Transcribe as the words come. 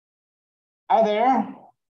Hi there.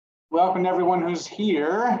 Welcome everyone who's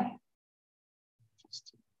here.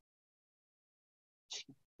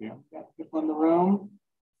 Got people in the room.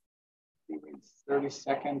 30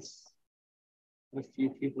 seconds. A few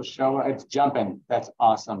people show up. It's jumping. That's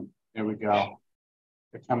awesome. There we go.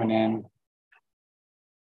 They're coming in.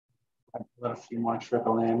 I'll let a few more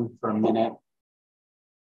trickle in for a minute.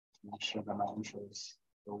 Make sure that my intros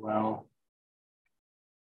go well.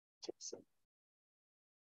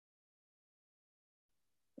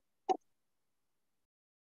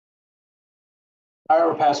 All right,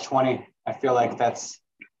 we're past 20. I feel like that's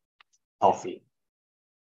healthy.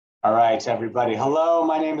 All right, everybody. Hello,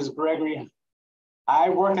 my name is Gregory. I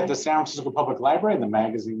work at the San Francisco Public Library in the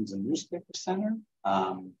Magazines and Newspaper Center.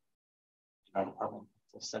 Our department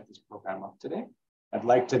to set this program up today. I'd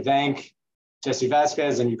like to thank Jesse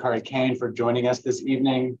Vasquez and Yukari Kane for joining us this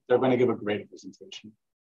evening. They're going to give a great presentation.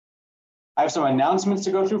 I have some announcements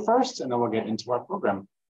to go through first, and then we'll get into our program.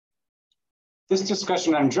 This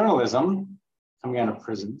discussion on journalism coming out of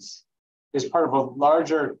prisons is part of a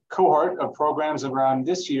larger cohort of programs around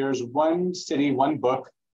this year's One City, One Book,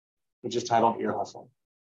 which is titled Ear Hustle.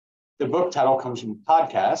 The book title comes from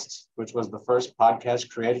Podcasts, which was the first podcast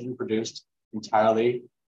created and produced entirely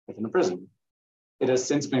within a prison. It has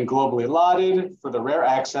since been globally lauded for the rare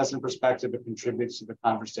access and perspective it contributes to the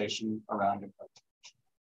conversation around it.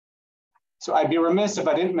 So I'd be remiss if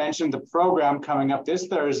I didn't mention the program coming up this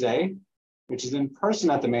Thursday, which is in person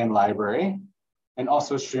at the main library and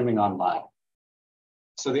also streaming online.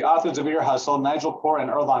 So the authors of Ear Hustle, Nigel Poor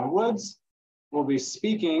and Erlon Woods, will be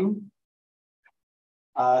speaking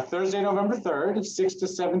Thursday, November 3rd, 6 to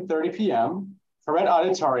 7:30 p.m., Perret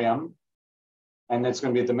Auditorium, and it's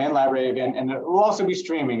going to be at the main library again, and it will also be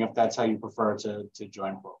streaming if that's how you prefer to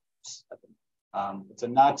join programs. It's a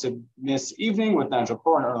not to miss evening with Nigel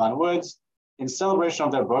Poor and Erlon Woods in celebration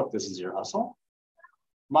of their book, This Is Ear Hustle.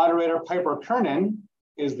 Moderator Piper Kernan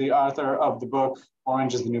is the author of the book,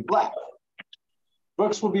 Orange is the New Black.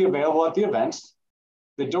 Books will be available at the event.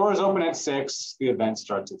 The doors open at 6, the event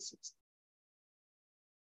starts at 6.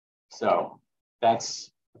 So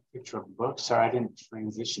that's a picture of the book. Sorry, I didn't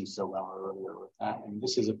transition so well earlier with that. And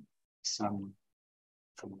this is some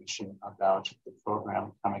information about the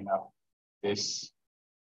program coming up this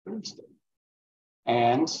Thursday.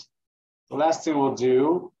 And the last thing we'll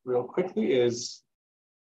do real quickly is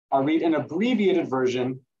I'll read an abbreviated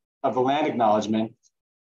version of the land acknowledgement.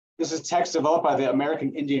 This is text developed by the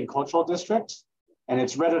American Indian Cultural District, and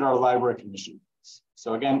it's read at our library commission.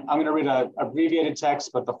 So again, I'm going to read an abbreviated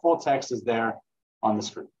text, but the full text is there on the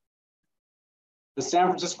screen. The San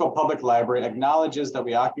Francisco Public Library acknowledges that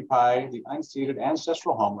we occupy the unceded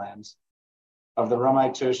ancestral homelands of the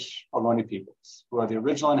Ramaytush Ohlone peoples, who are the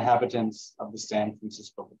original inhabitants of the San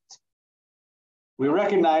Francisco Bay. We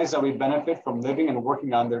recognize that we benefit from living and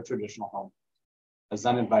working on their traditional homeland. As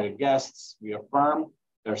uninvited guests, we affirm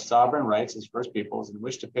their sovereign rights as First Peoples and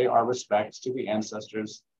wish to pay our respects to the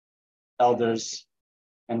ancestors, elders,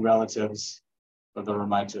 and relatives of the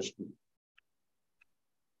Ramaytush group.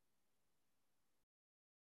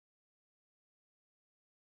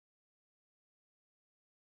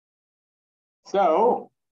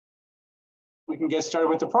 So we can get started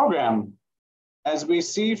with the program. As we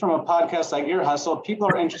see from a podcast like Ear Hustle, people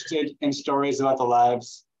are interested in stories about the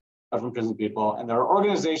lives of imprisoned people, and there are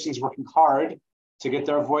organizations working hard to get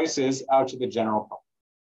their voices out to the general public.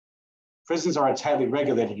 Prisons are a tightly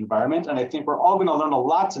regulated environment, and I think we're all going to learn a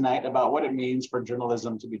lot tonight about what it means for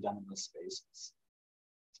journalism to be done in those spaces.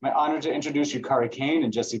 It's my honor to introduce Yukari Kane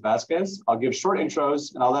and Jesse Vasquez. I'll give short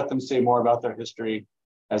intros, and I'll let them say more about their history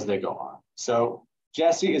as they go on. So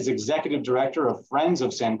Jesse is Executive Director of Friends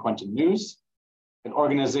of San Quentin News, an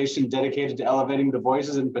organization dedicated to elevating the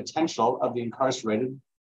voices and potential of the incarcerated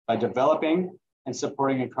by developing and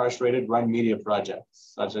supporting incarcerated-run media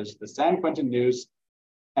projects, such as the San Quentin News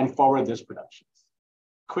and Forward This Productions.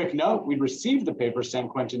 Quick note, we received the paper San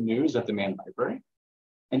Quentin News at the main library,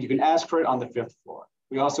 and you can ask for it on the 5th floor.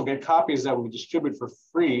 We also get copies that we distribute for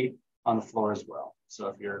free on the floor as well. So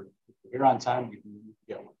if you're here on time, you can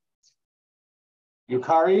get one.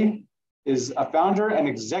 Yukari is a founder and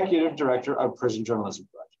executive director of Prison Journalism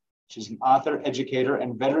Project. She's an author, educator,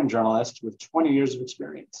 and veteran journalist with 20 years of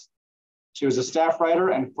experience. She was a staff writer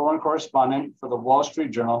and foreign correspondent for the Wall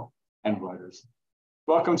Street Journal and Reuters.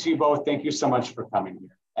 Welcome to you both. Thank you so much for coming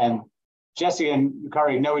here. And Jesse and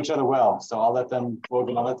Yukari know each other well, so we're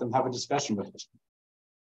going to let them have a discussion with us.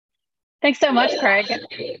 Thanks so much, Craig.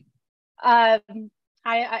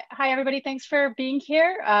 Hi, everybody. Thanks for being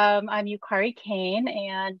here. I'm Yukari Kane,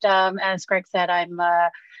 and as Greg said, I'm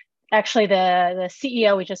actually the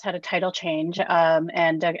CEO. We just had a title change,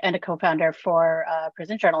 and a co-founder for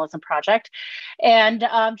Prison Journalism Project. And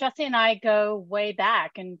Jesse and I go way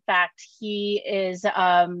back. In fact, he is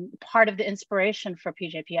part of the inspiration for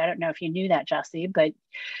PJP. I don't know if you knew that, Jesse, but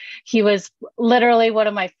he was literally one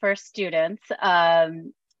of my first students.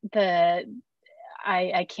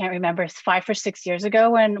 I can't remember, 5 or 6 years ago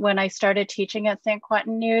when I started teaching at San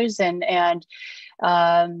Quentin News, and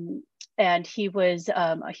he was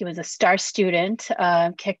a star student,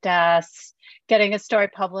 kicked ass, getting a story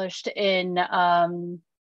published in the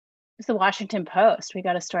Washington Post. We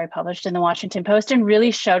got a story published in the Washington Post and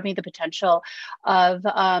really showed me the potential of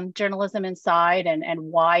journalism inside and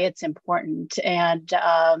why it's important. And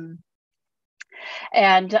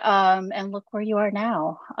look where you are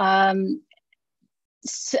now.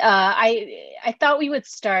 I thought we would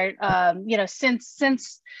start,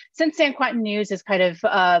 since San Quentin News is kind of,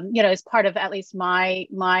 is part of at least my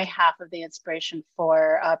half of the inspiration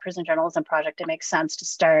for Prison Journalism Project. It makes sense to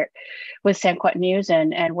start with San Quentin News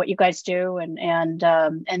and what you guys do, and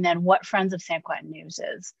then what Friends of San Quentin News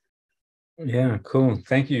is. Yeah, cool.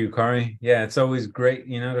 Thank you, Yukari. Yeah, it's always great,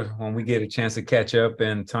 when we get a chance to catch up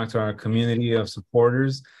and talk to our community of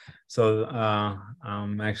supporters. So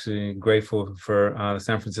I'm actually grateful for the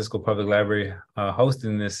San Francisco Public Library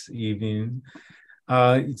hosting this evening.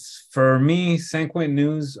 For me, San Quentin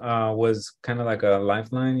News was kind of like a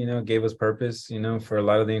lifeline, gave us purpose, for a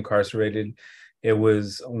lot of the incarcerated. It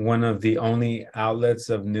was one of the only outlets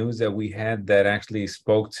of news that we had that actually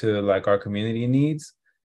spoke to like our community needs.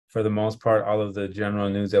 For the most part, all of the general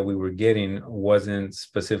news that we were getting wasn't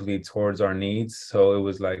specifically towards our needs. So it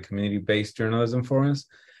was like community-based journalism for us.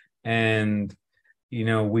 And,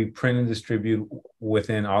 we print and distribute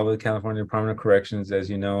within all of the California Department of Corrections, as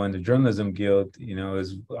you know, and the Journalism Guild,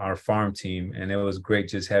 is our farm team. And it was great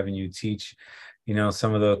just having you teach,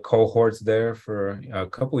 some of the cohorts there for a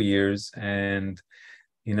couple of years. And,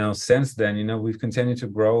 since then, we've continued to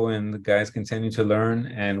grow and the guys continue to learn,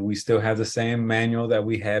 and we still have the same manual that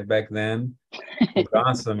we had back then. It's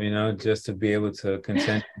awesome, just to be able to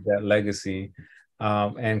continue that legacy.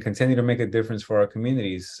 And continue to make a difference for our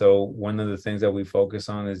communities. So one of the things that we focus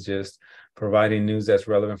on is just providing news that's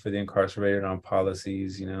relevant for the incarcerated on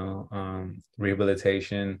policies,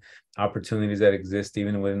 rehabilitation, opportunities that exist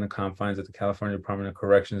even within the confines of the California Department of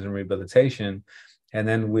Corrections and Rehabilitation. And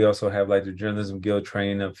then we also have like the Journalism Guild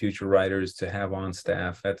training of future writers to have on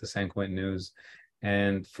staff at the San Quentin News.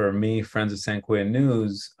 And for me, Friends of San Quentin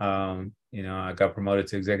News, I got promoted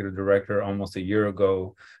to executive director almost a year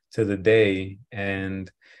ago to the day.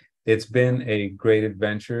 And it's been a great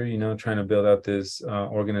adventure, trying to build out this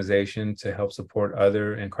organization to help support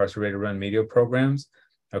other incarcerated-run media programs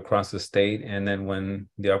across the state. And then when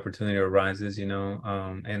the opportunity arises, in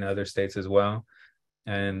other states as well.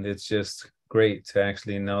 And it's just great to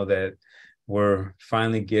actually know that we're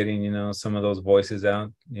finally getting, some of those voices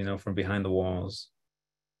out, from behind the walls.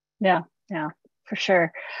 Yeah, for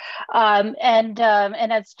sure. And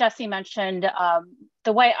as Jesse mentioned,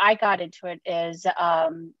 the way I got into it is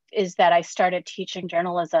that I started teaching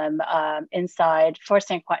journalism inside for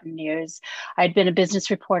San Quentin News. I'd been a business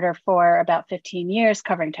reporter for about 15 years,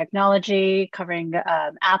 covering technology, covering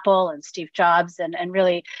Apple and Steve Jobs, and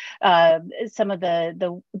really some of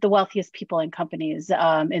the wealthiest people and companies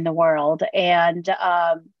in the world. And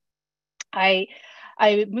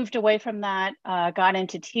I moved away from that, got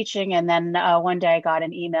into teaching, and then one day I got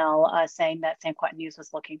an email saying that San Quentin News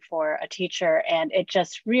was looking for a teacher, and it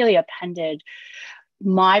just really appended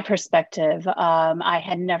my perspective. I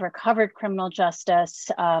had never covered criminal justice.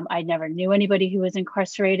 I never knew anybody who was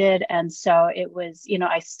incarcerated, and so it was,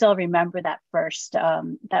 I still remember that first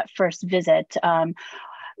visit.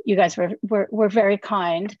 You guys were very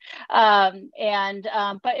kind, but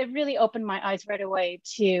it really opened my eyes right away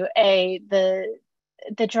to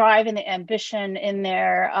the drive and the ambition in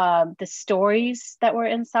there, the stories that were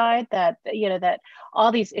inside, that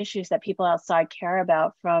all these issues that people outside care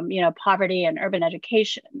about, from poverty and urban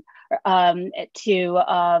education to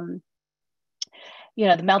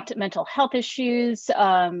the mental health issues,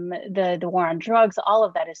 the war on drugs. All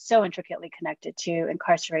of that is so intricately connected to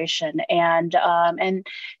incarceration, and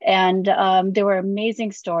there were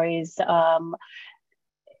amazing stories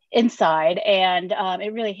inside, and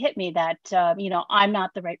it really hit me that I'm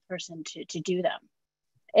not the right person to do them.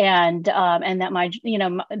 and that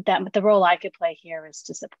that the role I could play here is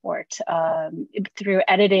to support through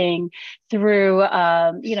editing, through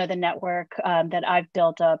the network that I've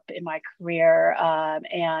built up in my career,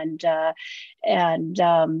 and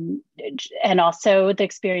also the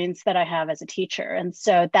experience that I have as a teacher. And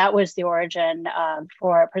so that was the origin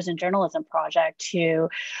for a Prison Journalism Project. To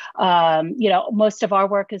most of our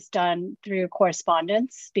work is done through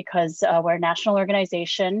correspondence because we're a national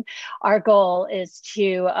organization. Our goal is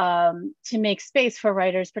to make space for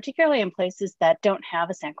writers, particularly in places that don't have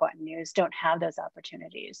a San Quentin News, don't have those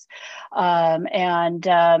opportunities.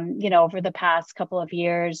 Over the past couple of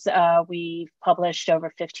years, we've published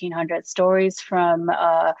over 1,500 stories from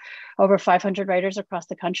over 500 writers across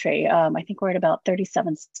the country. I think we're at about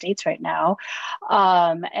 37 states right now.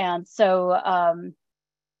 And so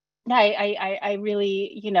I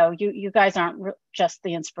really, you guys aren't just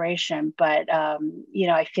the inspiration, but,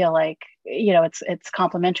 I feel like, it's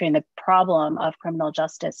complementary, and the problem of criminal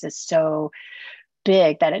justice is so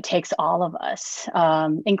big that it takes all of us,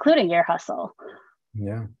 including Ear Hustle,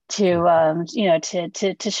 to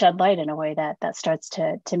shed light in a way that starts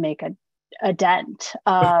to make a dent.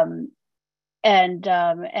 I'm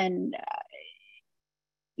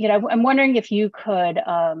wondering if you could,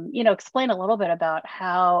 explain a little bit about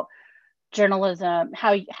how journalism,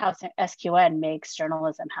 how SQN makes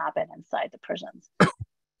journalism happen inside the prisons.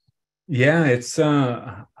 Yeah, it's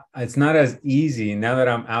not as easy now that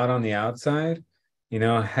I'm out on the outside,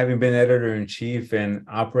 having been editor-in-chief and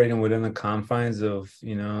operating within the confines of,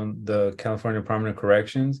 the California Department of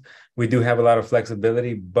Corrections. We do have a lot of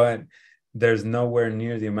flexibility, but there's nowhere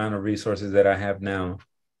near the amount of resources that I have now.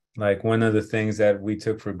 Like, one of the things that we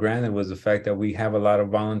took for granted was the fact that we have a lot of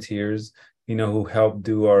volunteers, who help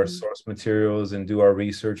do our source materials and do our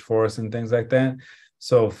research for us and things like that.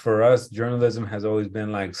 So for us, journalism has always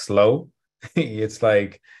been like slow. It's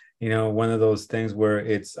like, one of those things where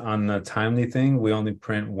it's on a timely thing. We only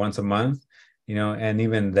print once a month, and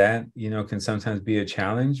even that, can sometimes be a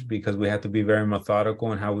challenge because we have to be very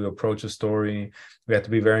methodical in how we approach a story. We have to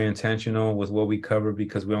be very intentional with what we cover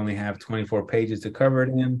because we only have 24 pages to cover it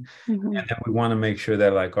in. And then we want to make sure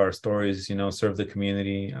that like our stories, serve the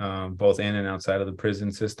community, both in and outside of the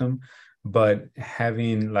prison system. But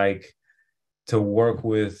having like to work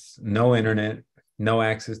with no internet, no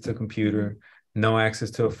access to computer, no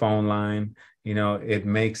access to a phone line, it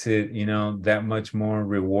makes it, that much more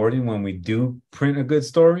rewarding when we do print a good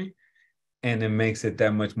story. And it makes it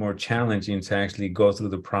that much more challenging to actually go through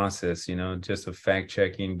the process, just of fact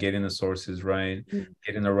checking, getting the sources right,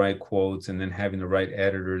 getting the right quotes, and then having the right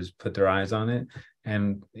editors put their eyes on it.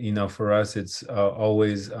 And, for us, it's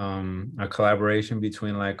always a collaboration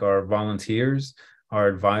between like our volunteers, our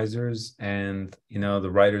advisors, and,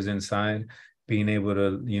 the writers inside, being able to,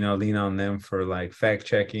 lean on them for like fact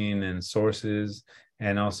checking and sources,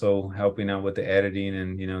 and also helping out with the editing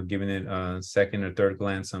and, giving it a second or third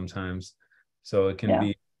glance sometimes. So it can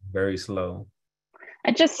be very slow.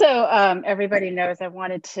 And just so everybody knows, I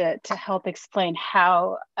wanted to help explain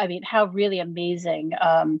how really amazing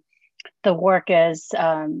the work is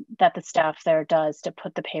that the staff there does to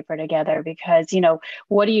put the paper together. Because,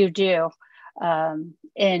 what do you do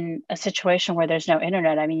in a situation where there's no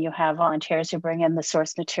internet? I mean, you have volunteers who bring in the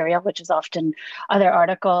source material, which is often other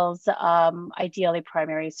articles, ideally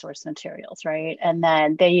primary source materials, right? And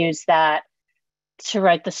then they use that to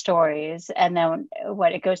write the stories. And then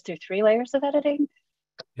it goes through 3 layers of editing?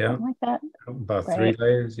 Yeah. Something like that. About 3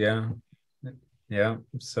 layers. Yeah. Yeah.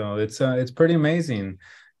 So it's pretty amazing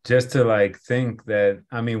just to like think that,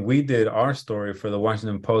 we did our story for the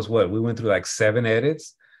Washington Post. We went through like 7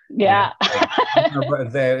 edits. Yeah.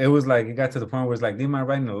 It was like, it got to the point where it's like, do my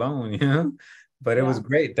writing alone, but it was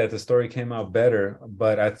great that the story came out better.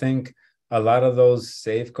 But I think a lot of those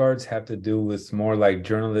safeguards have to do with more like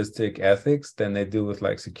journalistic ethics than they do with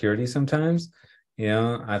like security sometimes.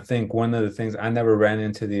 I think one of the things, I never ran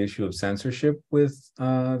into the issue of censorship with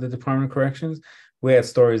the Department of Corrections. We had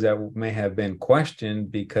stories that may have been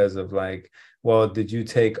questioned because of like, well, did you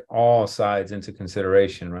take all sides into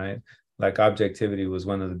consideration, right? Like objectivity was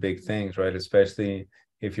one of the big things, right? Especially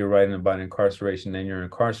if you're writing about incarceration and you're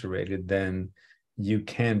incarcerated, then you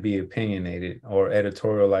can be opinionated, or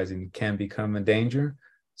editorializing can become a danger.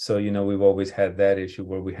 So, we've always had that issue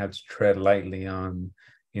where we have to tread lightly on,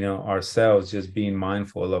 ourselves, just being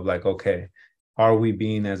mindful of like, okay, are we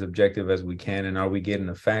being as objective as we can? And are we getting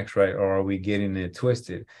the facts right? Or are we getting it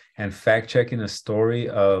twisted? And fact checking a story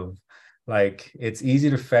of like, it's easy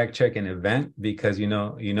to fact check an event because, it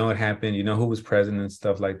happened, who was present and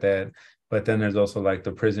stuff like that. But then there's also like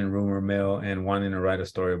the prison rumor mill and wanting to write a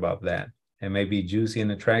story about that. It may be juicy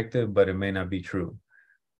and attractive, but it may not be true.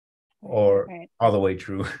 or all the way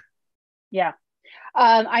true? Yeah.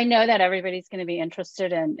 I know that everybody's going to be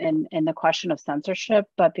interested in the question of censorship,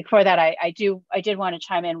 but before that, I did want to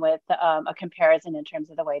chime in with a comparison in terms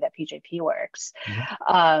of the way that PJP works,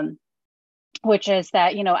 which is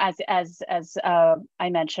that, you know, as I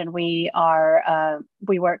mentioned, we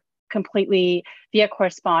work completely via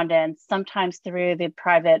correspondence, sometimes through the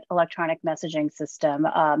private electronic messaging system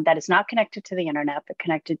that is not connected to the internet, but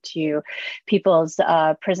connected to people's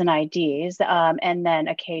prison IDs, and then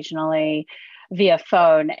occasionally via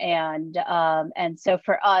phone. And so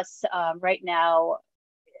for us right now,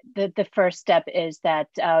 the first step is that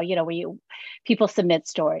you know, people submit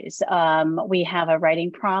stories. We have a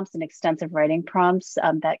writing prompts, an extensive writing prompts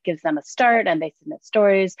that gives them a start, and they submit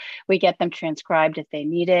stories. We get them transcribed if they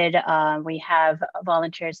need it. We have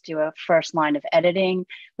volunteers do a first line of editing.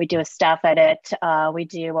 We do a staff edit. We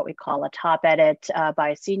do what we call a top edit by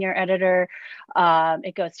a senior editor.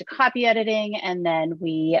 It goes to copy editing, and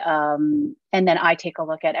then I take a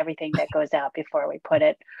look at everything that goes out before we put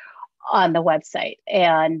it on the website.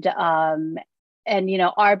 And you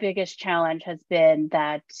know, our biggest challenge has been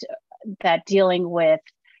that dealing with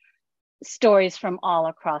stories from all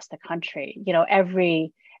across the country. You know,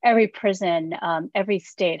 every prison, every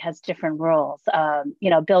state has different rules. You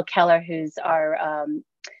know, Bill Keller, who's our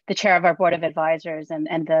the chair of our board of advisors and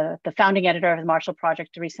the founding editor of the Marshall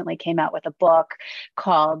Project, recently came out with a book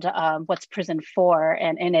called What's Prison For?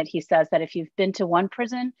 And in it, he says that if you've been to one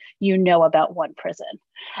prison, you know about one prison.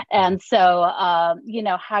 And so, you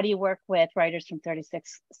know, how do you work with writers from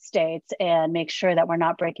 36 states and make sure that we're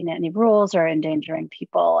not breaking any rules or endangering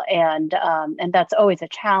people? And that's always a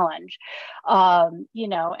challenge. You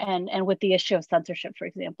know, and with the issue of censorship, for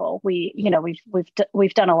example, we've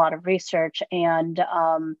done a lot of research, and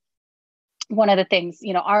one of the things,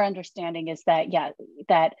 you know, our understanding is that,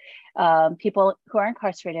 people who are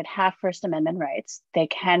incarcerated have First Amendment rights. They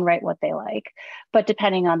can write what they like, but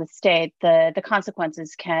depending on the state, the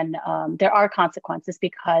consequences there are consequences,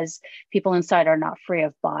 because people inside are not free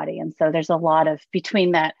of body. And so there's a lot of,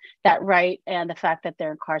 between that right and the fact that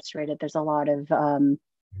they're incarcerated, there's a lot of,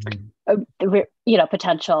 you know,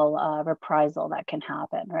 potential reprisal that can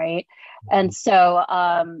happen, right? And so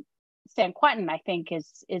San Quentin, I think,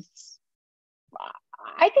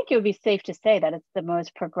 I think it would be safe to say that it's the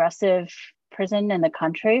most progressive prison in the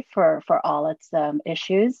country for all its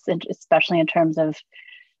issues, and especially in terms of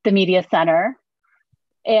the media center.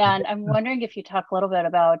 And I'm wondering if you talk a little bit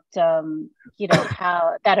about, you know,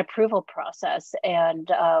 how that approval process, and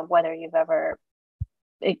whether you've ever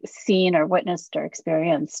seen or witnessed or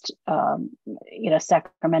experienced, you know,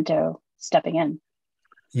 Sacramento stepping in.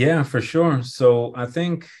 Yeah, for sure. So I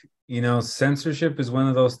think, you know, censorship is one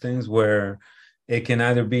of those things where it can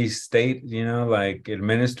either be state, you know, like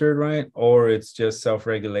administered, right? Or it's just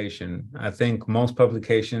self-regulation. I think most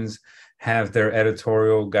publications have their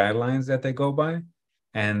editorial guidelines that they go by,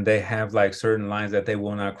 and they have like certain lines that they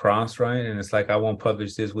will not cross, right? And it's like, I won't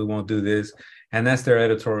publish this, we won't do this. And that's their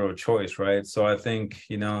editorial choice, right? So I think,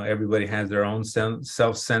 you know, everybody has their own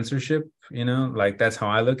self-censorship, you know, like that's how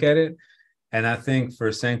I look at it. And I think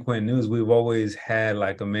for San Quentin News, we've always had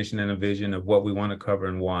like a mission and a vision of what we want to cover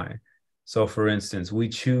and why. So for instance, we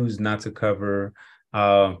choose not to cover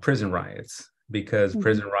prison riots, because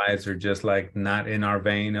prison riots are just like not in our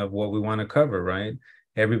vein of what we want to cover, right?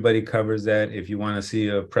 Everybody covers that. If you want to see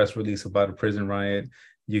a press release about a prison riot,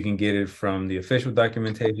 you can get it from the official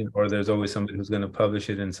documentation, or there's always somebody who's going to publish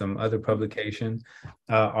it in some other publication.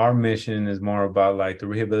 Our mission is more about like the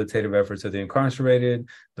rehabilitative efforts of the incarcerated,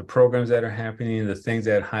 the programs that are happening, the things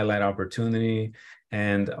that highlight opportunity,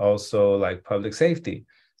 and also like public safety.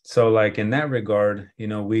 So like in that regard, you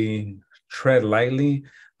know, we tread lightly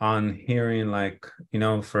on hearing, like, you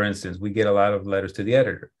know, for instance, we get a lot of letters to the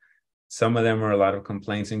editor. Some of them are a lot of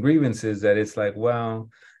complaints and grievances that it's like, well,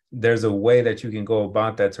 there's a way that you can go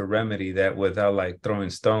about that to remedy that without like throwing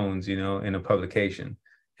stones, you know, in a publication.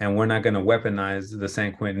 And we're not going to weaponize the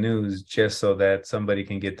San Quentin News just so that somebody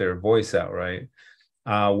can get their voice out, right?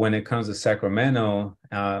 When it comes to Sacramento,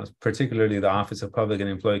 particularly the Office of Public and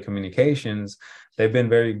Employee Communications, they've been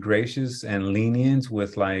very gracious and lenient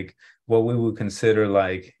with like what we would consider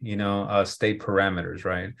like, you know, state parameters,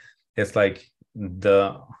 right? It's like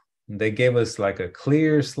they gave us like a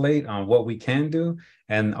clear slate on what we can do.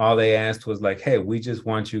 And all they asked was like, hey, we just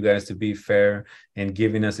want you guys to be fair and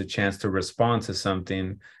giving us a chance to respond to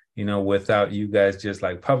something, you know, without you guys just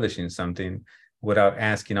like publishing something, without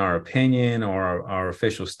asking our opinion or our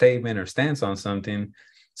official statement or stance on something.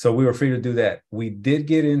 So we were free to do that. We did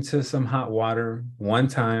get into some hot water one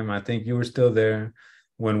time. I think you were still there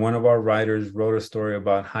when one of our writers wrote a story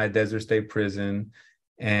about High Desert State Prison.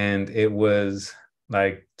 and it was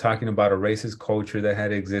like talking about a racist culture that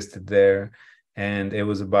had existed there. And it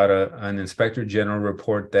was about an inspector general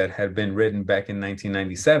report that had been written back in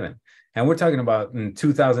 1997. And we're talking about in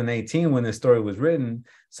 2018, when this story was written,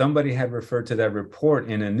 somebody had referred to that report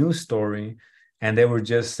in a news story, and they were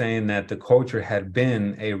just saying that the culture had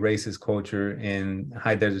been a racist culture in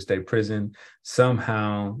High Desert State Prison.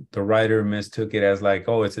 Somehow the writer mistook it as like,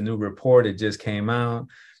 oh, it's a new report, it just came out.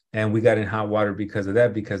 And we got in hot water because of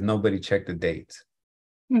that, because nobody checked the dates.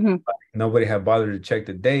 Mm-hmm. Nobody had bothered to check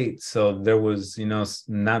the date. So there was,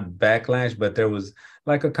 not backlash, but there was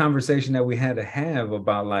like a conversation that we had to have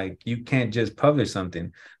about like, you can't just publish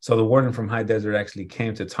something. So the warden from High Desert actually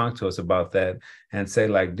came to talk to us about that and say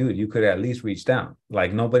like, dude, you could have at least reached out.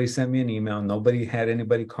 Like nobody sent me an email. Nobody had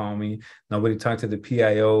anybody call me. Nobody talked to the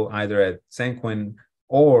PIO either at San Quentin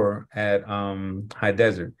or at High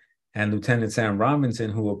Desert. And Lieutenant Sam Robinson,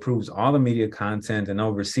 who approves all the media content and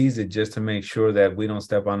oversees it just to make sure that we don't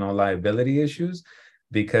step on no liability issues,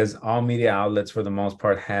 because all media outlets, for the most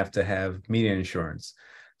part, have to have media insurance.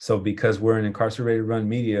 So because we're an incarcerated-run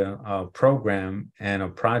media program and a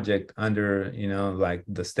project under, like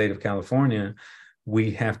the state of California,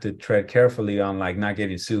 we have to tread carefully on like not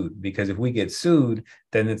getting sued, because if we get sued,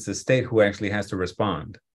 then it's the state who actually has to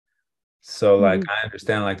respond. So like, I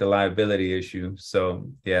understand like the liability issue.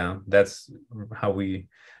 So yeah, that's how we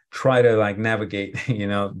try to like navigate,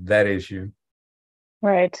 that issue.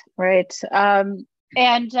 Right. I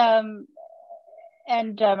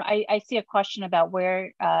see a question about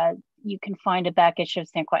where you can find a back issue of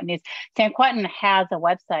San Quentin News. San Quentin has a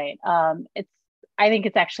website. I think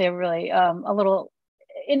it's actually a really an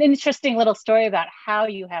interesting little story about how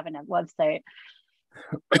you have a website.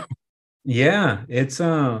 Yeah, it's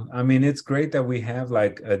great that we have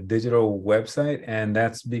like a digital website, and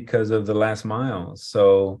that's because of the last mile.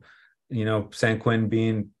 So, San Quentin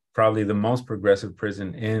being probably the most progressive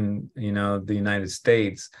prison in, the United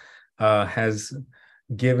States, has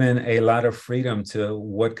given a lot of freedom to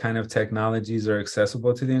what kind of technologies are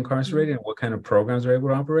accessible to the incarcerated and what kind of programs are able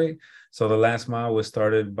to operate. So the last mile was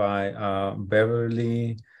started by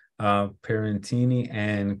Beverly Parentini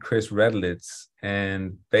and Chris Redlitz,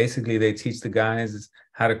 and basically they teach the guys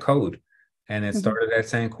how to code. And it started at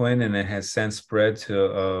San Quentin, and it has since spread to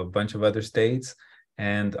a bunch of other states.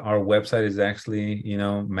 And our website is actually,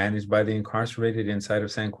 managed by the incarcerated inside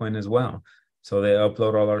of San Quentin as well. So they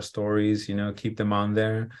upload all our stories, keep them on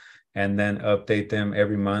there, and then update them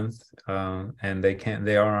every month. And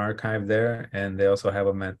they are archived there, and they also have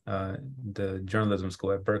them at the journalism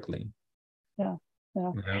school at Berkeley. Yeah.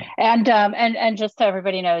 And just so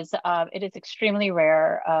everybody knows, it is extremely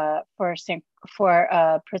rare for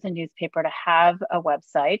a prison newspaper to have a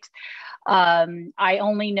website. I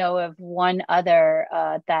only know of one other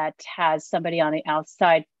that has somebody on the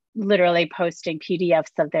outside literally posting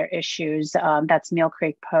PDFs of their issues. That's Mill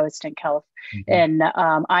Creek Post in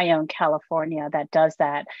Ione, California, that does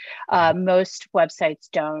that. Most websites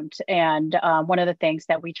don't. And one of the things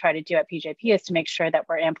that we try to do at PJP is to make sure that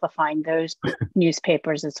we're amplifying those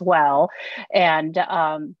newspapers as well. And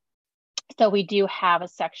so we do have a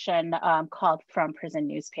section called From Prison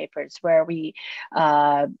Newspapers, where we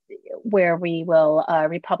will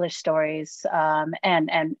republish stories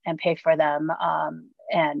and pay for them.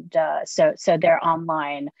 So they're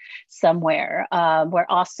online somewhere. We're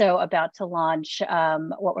also about to launch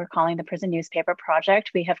what we're calling the Prison Newspaper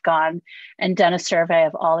Project. We have gone and done a survey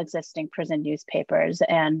of all existing prison newspapers,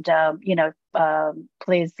 and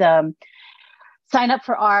please sign up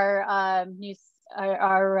for our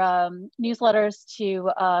newsletters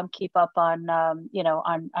to keep up on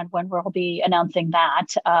when we'll be announcing that.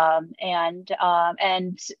 And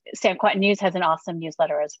San Quentin News has an awesome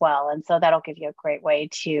newsletter as well, and so that'll give you a great way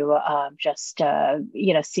to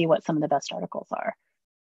see what some of the best articles are.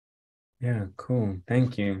 Yeah, cool.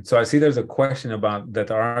 Thank you. So I see there's a question about that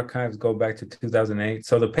the archives go back to 2008.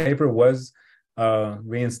 So the paper was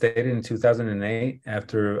reinstated in 2008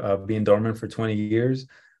 after being dormant for 20 years.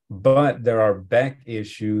 But there are back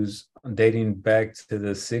issues dating back to the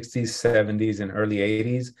 60s, 70s, and early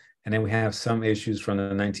 80s. And then we have some issues from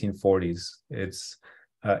the 1940s. It's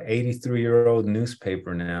an 83-year-old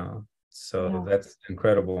newspaper now. So that's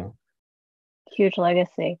incredible. Huge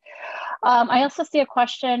legacy. I also see a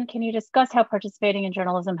question. Can you discuss how participating in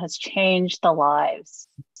journalism has changed the lives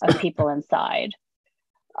of people inside?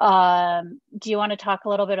 Do you want to talk a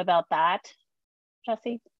little bit about that,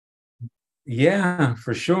 Jesse? Yeah,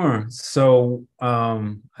 for sure. So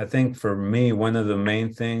I think for me, one of the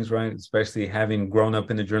main things, right, especially having grown up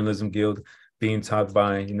in the Journalism Guild, being taught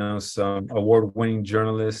by, some award-winning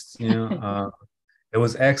journalists, It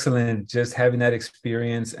was excellent just having that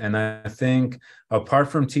experience. And I think apart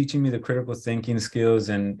from teaching me the critical thinking skills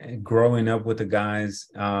and growing up with the guys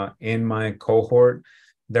in my cohort,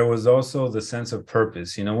 there was also the sense of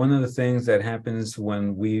purpose. You know, one of the things that happens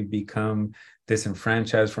when we become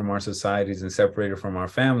disenfranchised from our societies and separated from our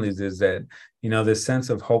families is that, you know, this sense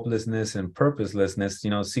of hopelessness and purposelessness,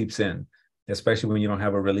 you know, seeps in, especially when you don't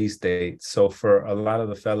have a release date. So for a lot of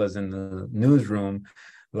the fellas in the newsroom,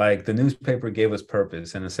 like the newspaper gave us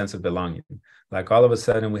purpose and a sense of belonging. Like all of a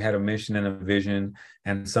sudden we had a mission and a vision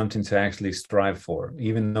and something to actually strive for.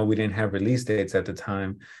 Even though we didn't have release dates at the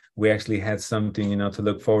time, we actually had something, you know, to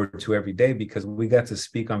look forward to every day, because we got to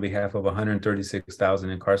speak on behalf of 136,000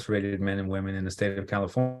 incarcerated men and women in the state of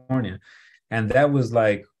California. And that was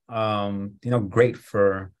like, you know, great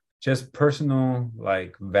for just personal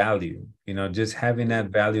like value, you know, just having that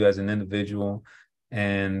value as an individual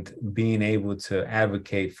and being able to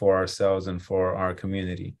advocate for ourselves and for our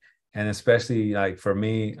community. And especially like for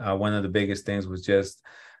me, one of the biggest things was just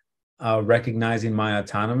recognizing my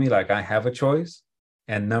autonomy, like I have a choice.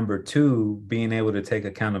 And number two, being able to take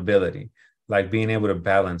accountability, like being able to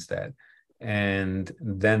balance that. And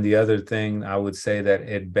then the other thing I would say that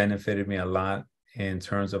it benefited me a lot in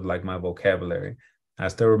terms of like my vocabulary. I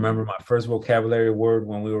still remember my first vocabulary word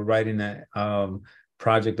when we were writing that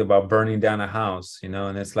project about burning down a house, you know,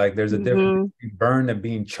 and it's like there's a difference between burn and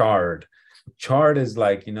being charred. Charred is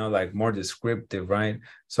like, you know, like more descriptive, right?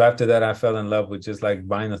 So after that, I fell in love with just like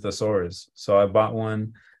buying a thesaurus. So I bought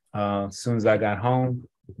one as soon as I got home.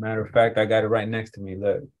 Matter of fact, I got it right next to me.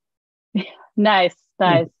 Look. Nice.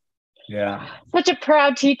 Yeah. Such a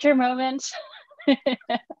proud teacher moment.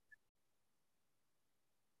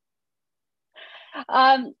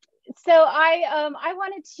 So I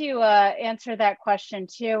wanted to answer that question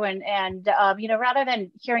too, and you know, rather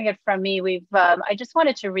than hearing it from me, I just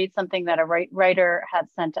wanted to read something that a writer had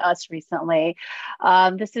sent to us recently.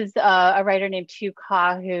 This is a writer named Tu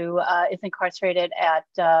Ka, who is incarcerated at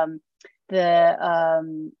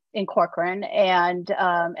in Corcoran,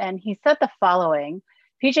 and he said the following.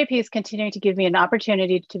 PJP is continuing to give me an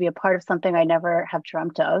opportunity to be a part of something I never have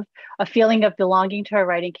dreamt of, a feeling of belonging to a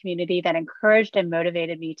writing community that encouraged and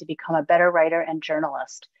motivated me to become a better writer and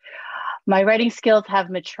journalist. My writing skills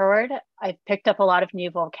have matured. I've picked up a lot of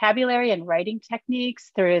new vocabulary and writing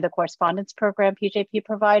techniques through the correspondence program PJP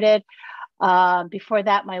provided. Before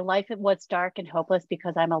that, my life was dark and hopeless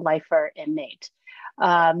because I'm a lifer inmate.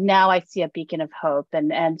 Now I see a beacon of hope,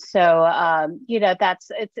 and so you know,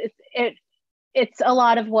 it's a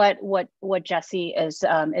lot of what Jesse is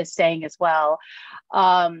saying as well.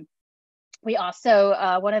 We also,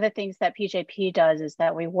 one of the things that PJP does is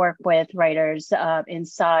that we work with writers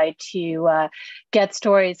inside to get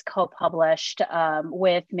stories co-published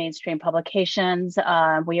with mainstream publications.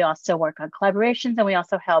 We also work on collaborations, and we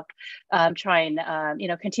also help try and you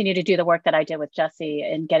know, continue to do the work that I did with Jesse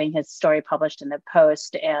in getting his story published in the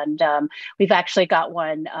Post. And we've actually got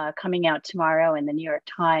one coming out tomorrow in the New York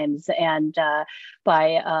Times, and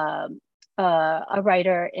by a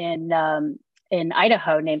writer in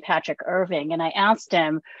Idaho named Patrick Irving. And I asked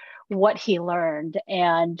him what he learned.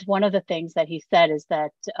 And one of the things that he said is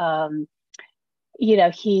that, you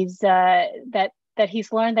know, that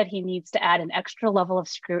he's learned that he needs to add an extra level of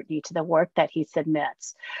scrutiny to the work that he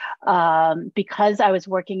submits. Because I was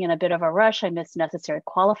working in a bit of a rush, I missed necessary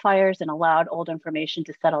qualifiers and allowed old information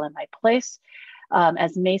to settle in my place.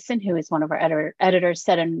 As Mason, who is one of our editors,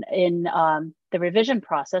 said in the revision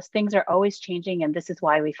process, things are always changing, and this is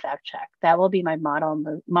why we fact check. That will be my motto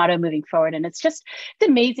moving forward. And it's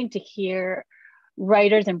amazing to hear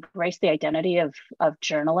writers embrace the identity of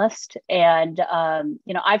journalist. And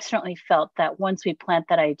you know, I've certainly felt that once we plant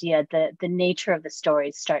that idea, the nature of the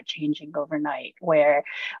stories start changing overnight. Where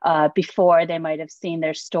before they might have seen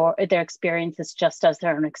their experiences just as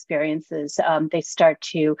their own experiences, they start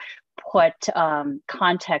to put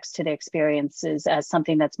context to the experiences as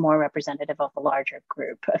something that's more representative of a larger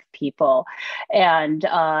group of people, and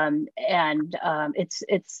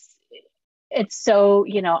it's so,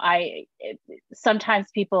 you know, sometimes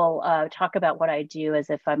people talk about what I do as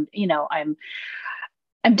if I'm, you know, I'm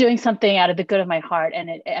doing something out of the good of my heart,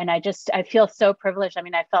 and I feel so privileged. I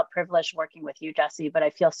mean, I felt privileged working with you, Jesse, but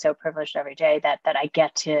I feel so privileged every day that I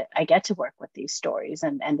get to work with these stories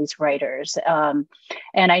and these writers.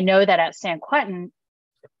 And I know that at San Quentin,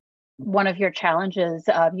 one of your challenges,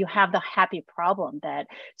 you have the happy problem that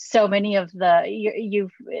so many of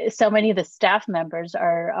the staff members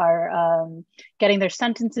are getting their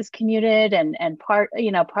sentences commuted and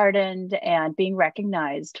pardoned and being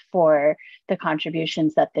recognized for the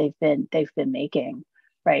contributions that they've been making,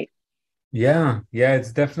 right? Yeah,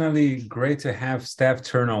 it's definitely great to have staff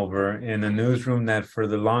turnover in a newsroom that for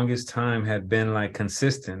the longest time had been like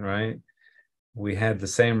consistent, right? We had the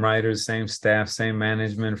same writers, same staff, same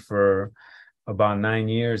management for about 9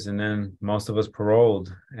 years, and then most of us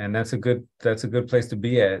paroled. And that's a good place to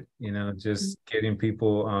be at, just getting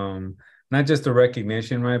people not just the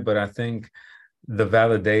recognition, right? But I think the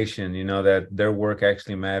validation, that their work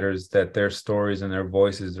actually matters, that their stories and their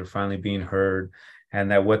voices are finally being heard, and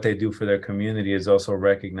that what they do for their community is also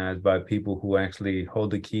recognized by people who actually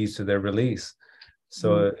hold the keys to their release.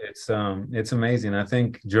 So it's amazing. I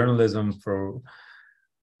think journalism for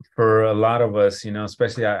a lot of us,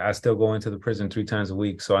 especially I still go into the prison 3 times a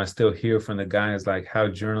week. So I still hear from the guys like how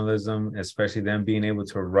journalism, especially them being able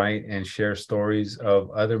to write and share stories of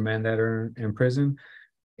other men that are in prison,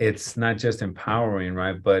 it's not just empowering,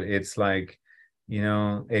 right? But it's like,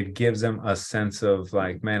 it gives them a sense of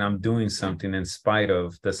like, man, I'm doing something in spite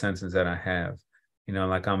of the sentence that I have,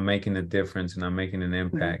 like I'm making a difference and I'm making an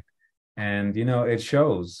impact. And, it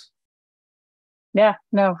shows. Yeah,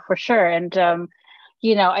 no, for sure. And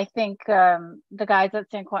I think the guys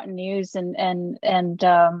at San Quentin News and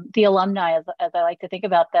the alumni, as I like to think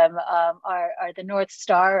about them, are the North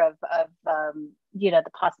Star of the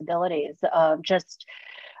possibilities. Just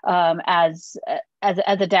as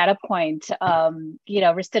a data point,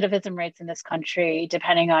 recidivism rates in this country,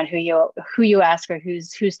 depending on who you ask or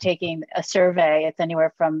who's taking a survey, it's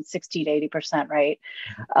anywhere from 60 to 80%, right?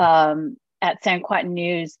 At San Quentin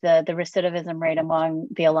News, the recidivism rate among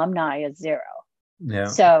the alumni is 0. Yeah.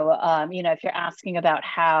 So, if you're asking about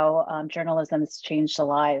how journalism has changed the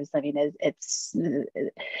lives, I mean, it's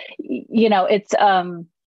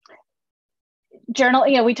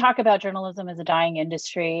we talk about journalism as a dying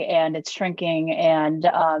industry and it's shrinking, and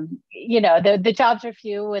the jobs are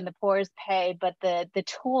few and the poor's pay, but the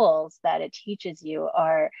tools that it teaches you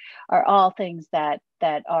are all things that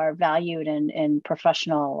are valued in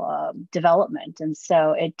professional development. And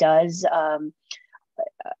so it does.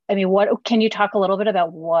 What can you talk a little bit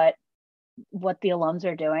about what the alums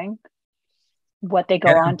are doing, what they go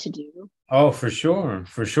on to do? Oh, for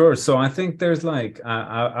sure. So I think there's like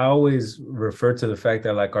I always refer to the fact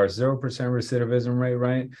that like our 0% recidivism rate,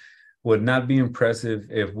 right, would not be impressive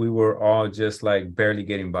if we were all just like barely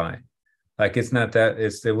getting by. Like it's not that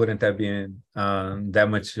it wouldn't that be that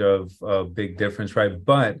much of a big difference, right?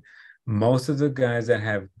 But most of the guys that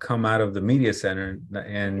have come out of the media center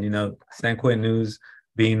and San Quentin News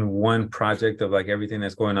being one project of like everything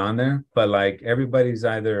that's going on there, but like everybody's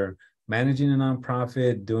either managing a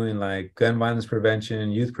nonprofit, doing like gun violence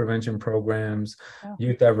prevention, youth prevention programs,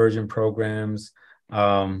 youth diversion programs.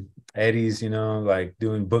 Eddie's, like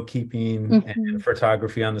doing bookkeeping and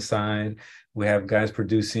photography on the side. We have guys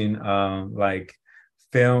producing like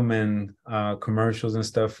film and commercials and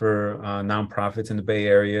stuff for nonprofits in the Bay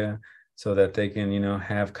Area so that they can,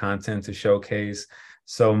 have content to showcase.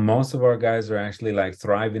 So most of our guys are actually like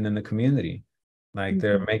thriving in the community. Like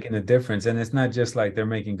they're making a difference. And it's not just like they're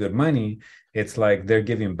making good money. It's like they're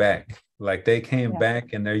giving back. Like they came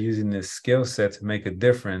back and they're using this skill set to make a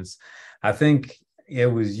difference. I think it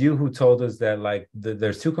was you who told us that like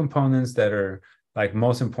there's 2 components that are like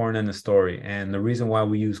most important in the story. And the reason why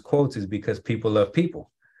we use quotes is because people love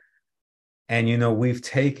people. And, we've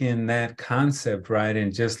taken that concept, right,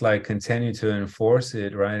 and just like continue to enforce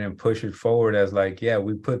it, right, and push it forward as like, yeah,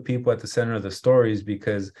 we put people at the center of the stories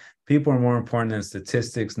because people are more important than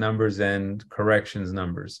statistics, numbers, and corrections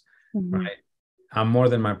numbers, right? I'm more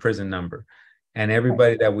than my prison number. And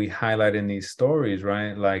everybody that we highlight in these stories,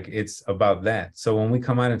 right, like it's about that. So when we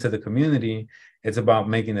come out into the community, it's about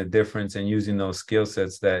making a difference and using those skill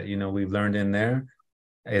sets that, we've learned in there.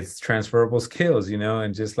 It's transferable skills,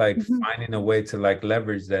 and just like finding a way to like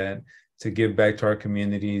leverage that to give back to our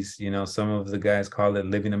communities. Some of the guys call it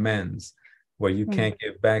living amends, where you can't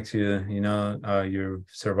give back to, your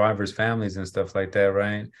survivors' families and stuff like that,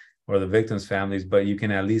 right? Or the victims' families, but you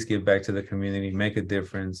can at least give back to the community, make a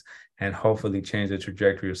difference, and hopefully change the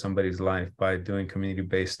trajectory of somebody's life by doing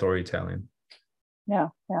community-based storytelling. Yeah.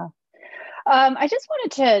 I just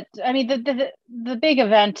wanted to, the big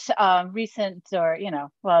event, recent or,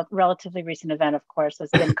 relatively recent event, of course, has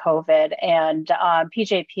been COVID. And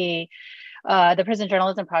PJP, the Prison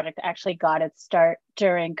Journalism Project, actually got its start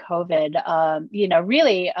during COVID,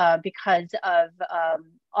 really because of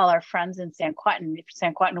all our friends in San Quentin.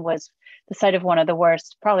 San Quentin was the site of one of the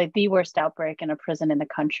worst, probably the worst outbreak in a prison in the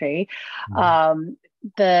country.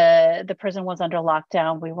 The prison was under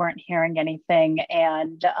lockdown. We weren't hearing anything.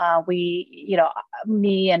 And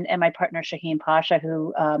me and my partner, Shaheen Pasha,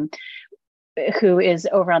 who is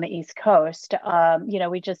over on the East Coast,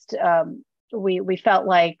 we just we felt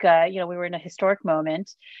like, we were in a historic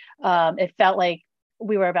moment. It felt like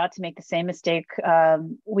we were about to make the same mistake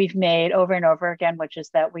we've made over and over again, which is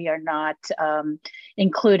that we are not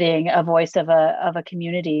including a voice of a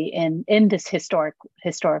community in this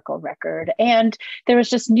historical record. And there was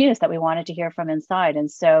just news that we wanted to hear from inside. And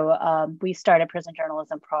so we started Prison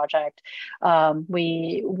Journalism Project.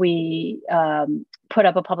 We put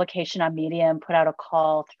up a publication on Medium, put out a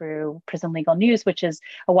call through Prison Legal News, which is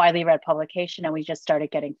a widely read publication, and we just started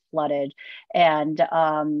getting flooded. And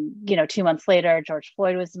 2 months later, George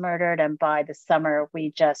Floyd was murdered, and by the summer,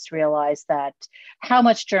 we just realized that how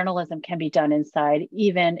much journalism can be done inside,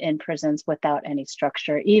 even in prisons without any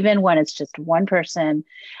structure, even when it's just one person,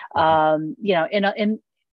 in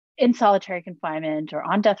solitary confinement or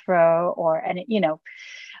on death row, or any,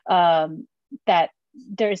 that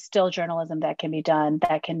there is still journalism that can be done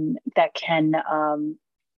that can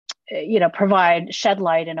shed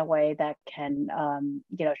light in a way that can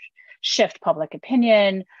shift public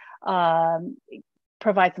opinion,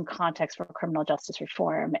 provide some context for criminal justice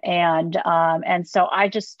reform. And so I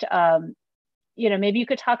just maybe you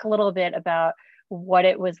could talk a little bit about what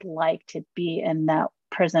it was like to be in that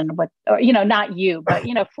prison with, or not you, but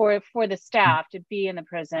for the staff to be in the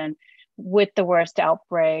prison with the worst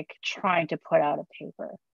outbreak, trying to put out a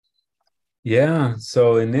paper. Yeah,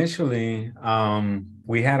 so initially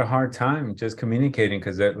we had a hard time just communicating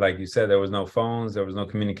because, like you said, there was no phones, there was no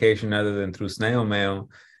communication other than through snail mail.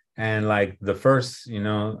 And like the first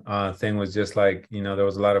thing was just like, there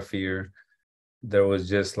was a lot of fear. There was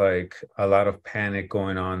just like a lot of panic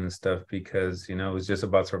going on and stuff because it was just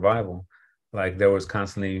about survival. Like there was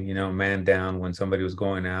constantly man down when somebody was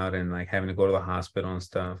going out and like having to go to the hospital and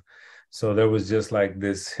stuff. So there was just like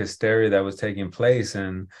this hysteria that was taking place,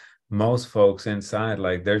 and most folks inside,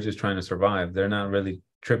 like, they're just trying to survive. They're not really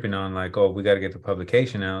tripping on like, oh, we got to get the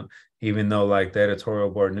publication out, even though like the editorial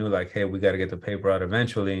board knew like, hey, we got to get the paper out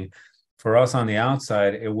eventually. For us on the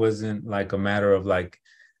outside, it wasn't like a matter of like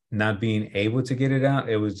not being able to get it out.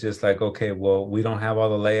 It was just like, okay, well, we don't have all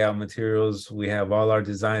the layout materials. We have all our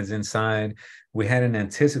designs inside. We hadn't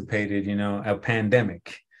anticipated, a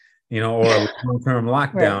pandemic, or a long-term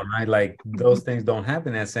lockdown, right? Like those things don't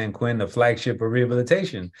happen at San Quentin, the flagship of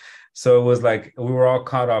rehabilitation. So it was like we were all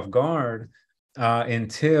caught off guard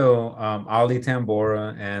until Ali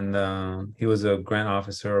Tambora, and he was a grant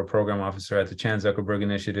officer or program officer at the Chan Zuckerberg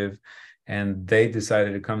Initiative. And they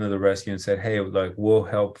decided to come to the rescue and said, hey, like, we'll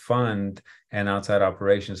help fund an outside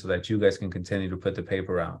operation so that you guys can continue to put the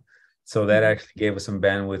paper out. So that actually gave us some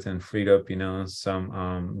bandwidth and freed up,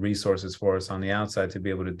 some resources for us on the outside to be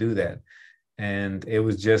able to do that. And it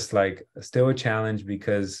was just like still a challenge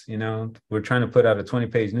because, we're trying to put out a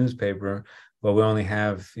 20-page newspaper, but we only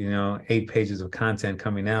have, 8 pages of content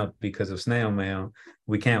coming out because of snail mail.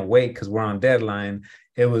 We can't wait because we're on deadline.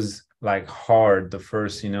 It was like hard the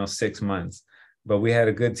first, 6 months. But we had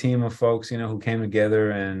a good team of folks, who came together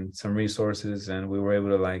and some resources, and we were able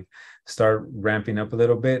to like start ramping up a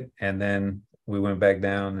little bit. And then we went back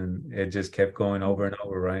down, and it just kept going over and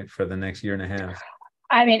over, right, for the next year and a half.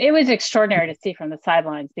 I mean, it was extraordinary to see from the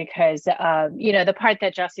sidelines because, the part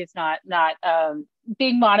that Jesse's not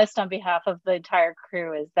being modest on behalf of the entire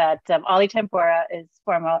crew is that Ali Tambora is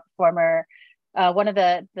former one of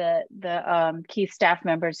the key staff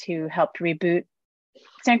members who helped reboot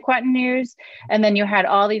San Quentin News. And then you had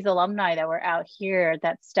all these alumni that were out here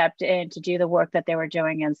that stepped in to do the work that they were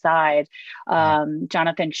doing inside.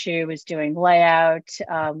 Jonathan Chu was doing layout.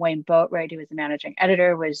 Wayne Boatwright, who was the managing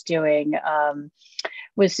editor, was doing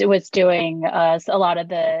doing a lot of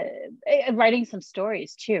the writing some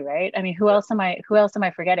stories too, right? I mean, who else am I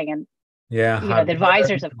forgetting? And yeah, Javier, the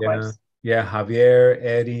advisors, of course. Yeah, Javier,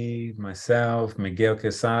 Eddie, myself, Miguel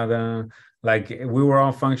Quesada. Like we were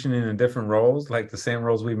all functioning in different roles, like the same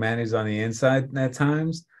roles we managed on the inside at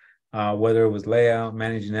times, whether it was layout,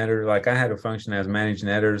 managing editor. Like I had to function as managing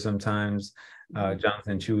editor sometimes.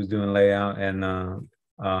 Jonathan Chu was doing layout, and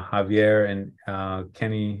Javier and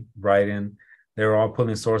Kenny Bryden, they were all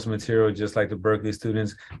pulling source material just like the Berkeley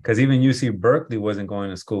students, because even UC Berkeley wasn't going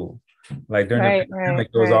to school. Like during the pandemic,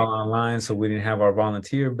 it was all online, so we didn't have our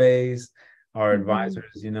volunteer base. Our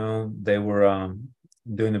advisors, they were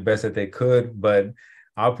doing the best that they could, but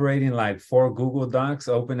operating like 4 Google Docs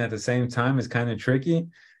open at the same time is kind of tricky,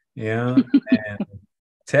 and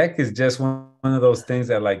tech is just one of those things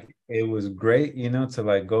that like it was great, to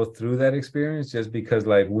like go through that experience, just because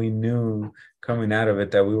like we knew coming out of it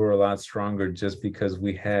that we were a lot stronger just because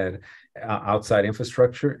we had outside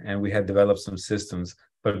infrastructure and we had developed some systems.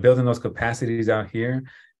 But building those capacities out here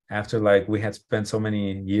after like we had spent so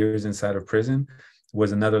many years inside of prison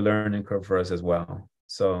was another learning curve for us as well.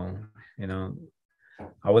 So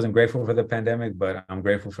I wasn't grateful for the pandemic, but I'm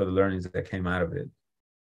grateful for the learnings that came out of it.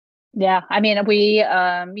 Yeah, I mean, we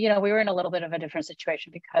were in a little bit of a different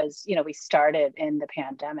situation because, we started in the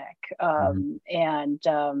pandemic,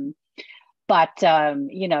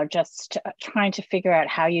 just trying to figure out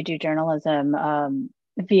how you do journalism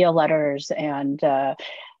via letters and all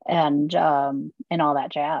that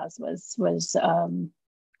jazz was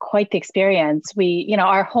quite the experience.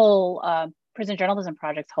 Our whole prison journalism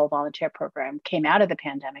project's whole volunteer program came out of the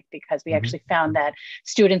pandemic because we actually found that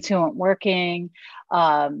students who weren't working,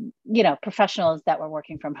 professionals that were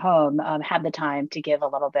working from home had the time to give a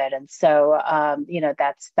little bit. And so,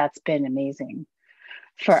 that's been amazing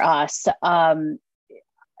for us.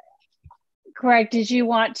 Greg, did you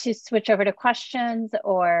want to switch over to questions,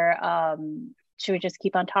 or should we just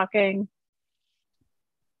keep on talking?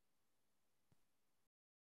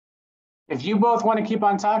 If you both want to keep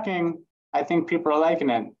on talking, I think people are liking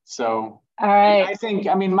it. So, all right. I think,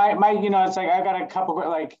 I mean, my it's like I got a couple,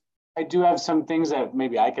 like, I do have some things that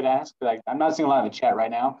maybe I could ask, but I'm not seeing a lot in the chat right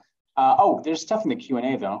now. There's stuff in the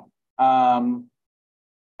Q&A though.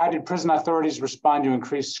 How did prison authorities respond to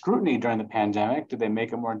increased scrutiny during the pandemic? Did they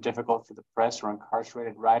make it more difficult for the press or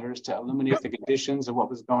incarcerated writers to illuminate the conditions of what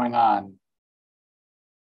was going on?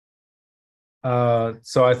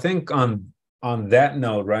 So I think on that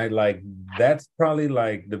note, right, like that's probably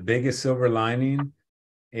like the biggest silver lining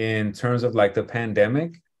in terms of like the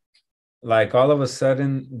pandemic. Like all of a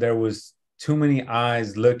sudden there was too many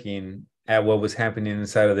eyes looking at what was happening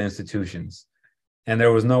inside of the institutions, and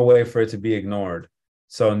there was no way for it to be ignored.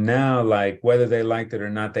 So now, like, whether they liked it or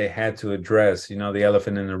not, they had to address, the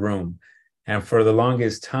elephant in the room. And for the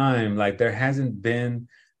longest time, like, there hasn't been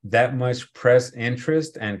that much press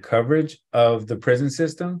interest and coverage of the prison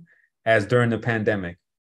system as during the pandemic.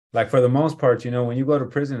 Like, for the most part, when you go to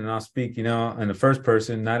prison, and I'll speak, in the first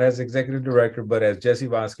person, not as executive director, but as Jesse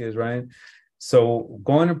Vasquez, right? So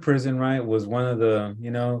going to prison, right, was one of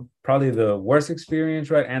the, probably the worst experience,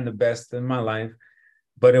 right, and the best in my life.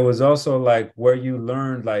 But it was also like where you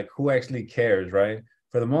learned like who actually cares, right?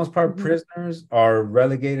 For the most part, prisoners are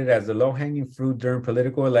relegated as the low-hanging fruit during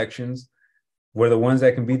political elections. We're the ones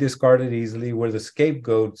that can be discarded easily. We're the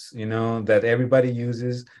scapegoats, that everybody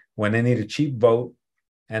uses when they need a cheap vote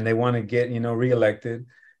and they want to get, reelected.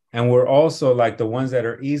 And we're also like the ones that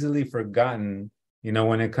are easily forgotten,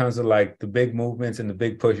 when it comes to like the big movements and the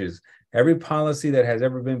big pushes. Every policy that has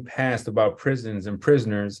ever been passed about prisons and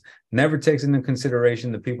prisoners never takes into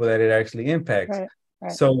consideration the people that it actually impacts.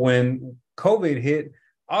 Right. So when COVID hit,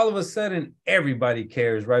 all of a sudden, everybody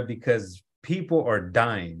cares, right? Because people are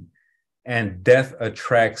dying and death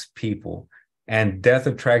attracts people. And death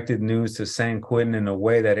attracted news to San Quentin in a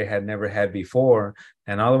way that it had never had before.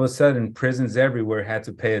 And all of a sudden, prisons everywhere had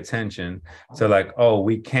to pay attention to like, oh,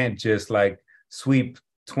 we can't just like sweep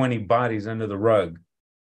 20 bodies under the rug.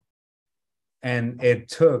 And it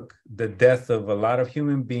took the death of a lot of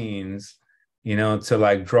human beings, to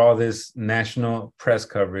like draw this national press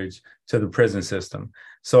coverage to the prison system.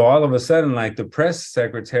 So all of a sudden, like the press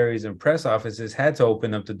secretaries and press offices had to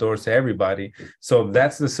open up the doors to everybody. So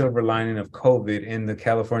that's the silver lining of COVID in the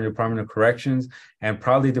California Department of Corrections and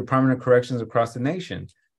probably Department of Corrections across the nation,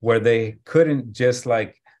 where they couldn't just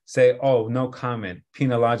like say, oh, no comment,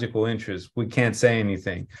 penological interest. We can't say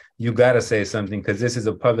anything. You got to say something because this is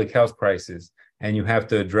a public health crisis and you have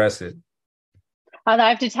to address it. I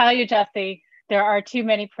have to tell you, Jesse, there are too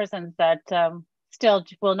many prisons that still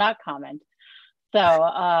will not comment. So,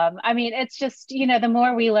 I mean, it's just, the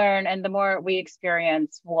more we learn and the more we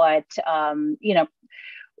experience what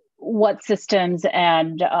systems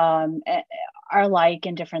and are like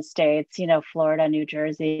in different states, Florida, New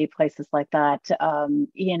Jersey, places like that.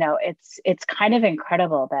 It's kind of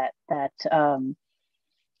incredible that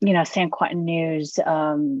San Quentin News.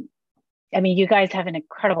 I mean, you guys have an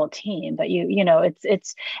incredible team, but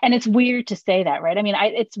it's weird to say that, right? I mean,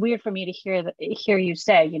 it's weird for me to hear you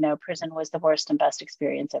say, prison was the worst and best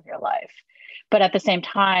experience of your life. But at the same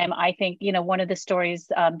time, I think, one of the stories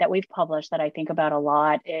that we've published that I think about a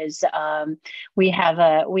lot is we have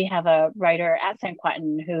a writer at San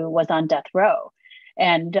Quentin who was on death row.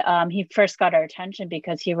 And he first got our attention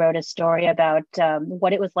because he wrote a story about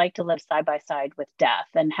what it was like to live side by side with death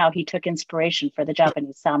and how he took inspiration for the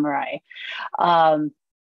Japanese samurai.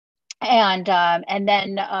 And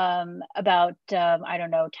then about,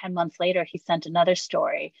 10 months later, he sent another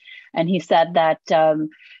story, and he said that,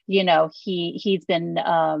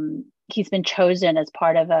 he's been chosen as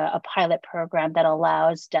part of a pilot program that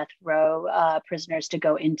allows death row prisoners to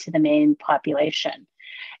go into the main population.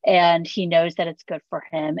 and he knows that it's good for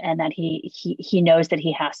him and that he knows that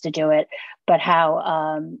he has to do it, but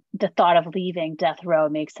how the thought of leaving death row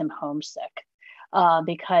makes him homesick.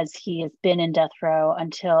 Because he has been in death row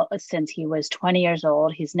since he was 20 years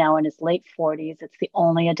old. He's now in his late 40s. It's the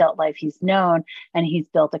only adult life he's known, and he's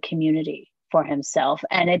built a community for himself.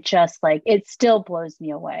 And it just it still blows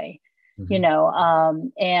me away, you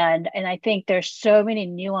know. And I think there's so many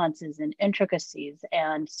nuances and intricacies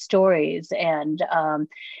and stories and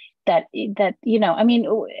that you know, I mean,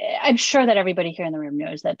 I'm sure that everybody here in the room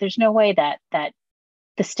knows that there's no way that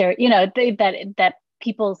the you know, that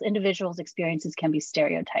people's individuals' experiences can be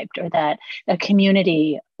stereotyped, or that a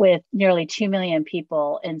community with nearly 2 million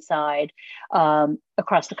people inside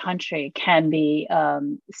across the country can be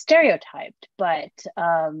stereotyped. But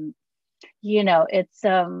you know, it's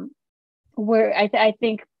I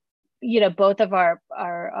think, you know, both of our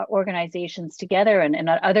organizations together and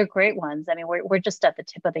other great ones, I mean, we're just at the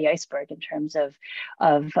tip of the iceberg in terms of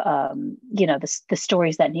you know, the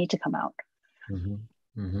stories that need to come out.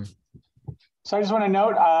 So I just want to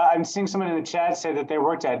note, I'm seeing someone in the chat say that they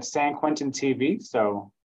worked at San Quentin TV.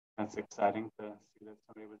 So that's exciting to see that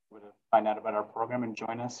somebody would find out about our program and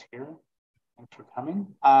join us here. Thanks for coming.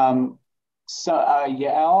 So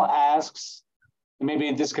Yael asks,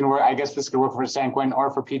 maybe this can work, I guess this could work for San Quentin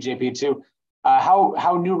or for PJP too.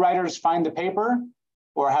 How new writers find the paper,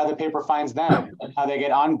 or how the paper finds them, and how they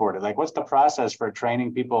get onboarded? Like, what's the process for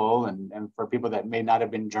training people and for people that may not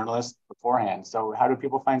have been journalists beforehand? So how do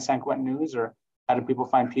people find San Quentin News, or how do people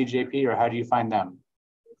find PJP, or how do you find them?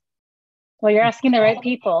 Well, you're asking the right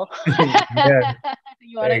people. Yeah,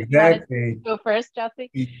 you want to go first, Jesse?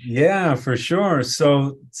 Yeah, for sure.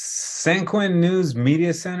 So San Quentin News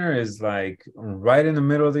Media Center is like right in the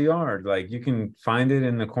middle of the yard. Like, you can find it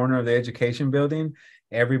in the corner of the education building.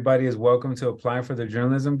 Everybody is welcome to apply for the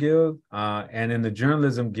Journalism Guild. And in the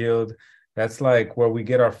Journalism Guild, that's like where we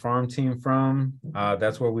get our farm team from.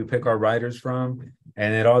 That's where we pick our writers from.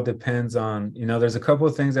 And it all depends on, you know, there's a couple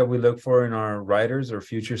of things that we look for in our writers or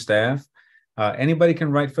future staff. Anybody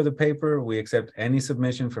can write for the paper. We accept any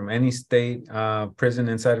submission from any state, prison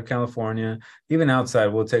inside of California. Even outside,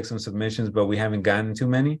 we'll take some submissions, but we haven't gotten too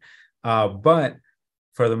many. But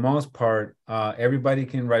for the most part, everybody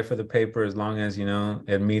can write for the paper as long as, you know,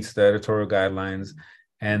 it meets the editorial guidelines.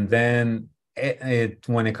 And then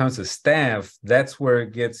when it comes to staff, that's where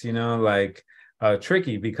it gets, you know, like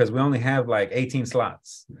tricky, because we only have like 18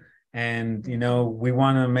 slots. And, you know, we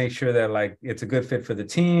want to make sure that like it's a good fit for the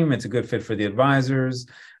team, it's a good fit for the advisors,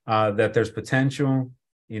 that there's potential.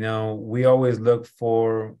 You know, we always look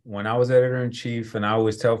for, when I was editor-in-chief, and I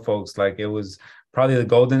always tell folks, like, it was probably the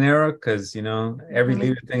golden era, because, you know, every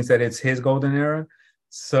leader thinks that it's his golden era.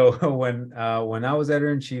 So when I was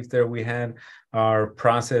editor-in-chief there, we had our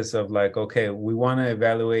process of like, okay, we want to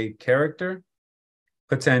evaluate character,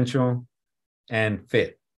 potential, and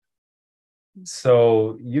fit.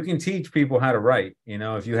 So you can teach people how to write, you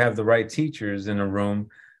know, if you have the right teachers in a room.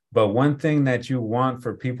 But one thing that you want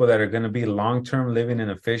for people that are going to be long-term living in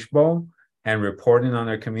a fishbowl and reporting on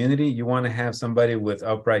their community, you want to have somebody with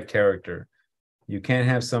upright character. You can't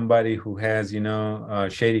have somebody who has, you know,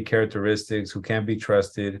 shady characteristics, who can't be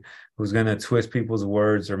trusted, who's going to twist people's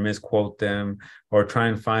words or misquote them, or try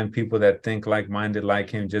and find people that think like-minded like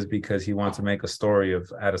him just because he wants to make a story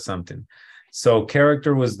out of something. So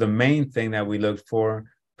character was the main thing that we looked for.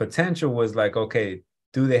 Potential was like, okay,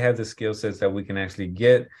 do they have the skill sets that we can actually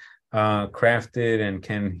get crafted, and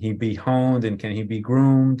can he be honed, and can he be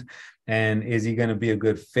groomed, and is he going to be a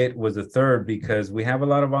good fit, was the third, because we have a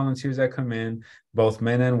lot of volunteers that come in, both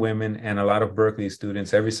men and women, and a lot of Berkeley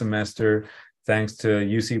students every semester, thanks to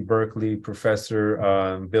UC Berkeley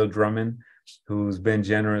professor Bill Drummond, who's been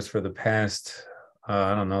generous for the past,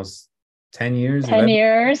 I don't know, 10 years. 10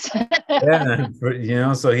 years. Yeah, you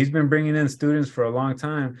know, so he's been bringing in students for a long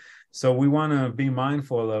time. So we want to be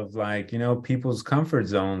mindful of, like, you know, people's comfort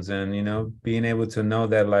zones, and, you know, being able to know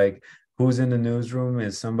that, like, who's in the newsroom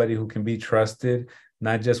is somebody who can be trusted,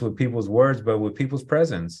 not just with people's words, but with people's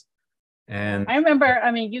presence. And I remember,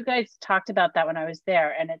 I mean, you guys talked about that when I was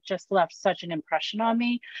there, and it just left such an impression on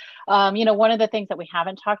me. You know, one of the things that we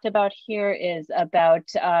haven't talked about here is about,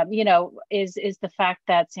 you know, is the fact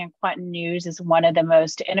that San Quentin News is one of the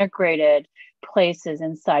most integrated places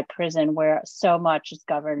inside prison, where so much is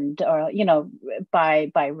governed, or, you know,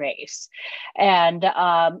 by race. And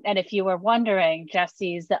if you were wondering,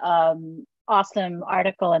 Jesse's awesome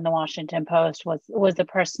article in the Washington Post was a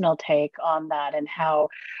personal take on that, and how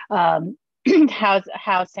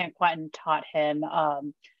how San Quentin taught him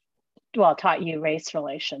taught you race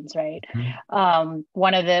relations, right? Mm-hmm.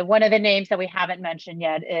 One of the names that we haven't mentioned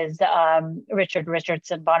yet is Richard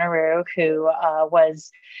Richardson Bonnaroo, who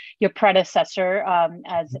was your predecessor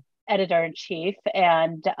as editor-in-chief,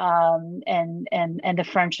 and the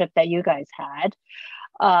friendship that you guys had.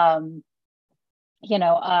 And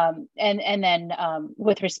then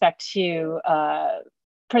with respect to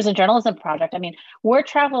Prison Journalism Project, I mean, word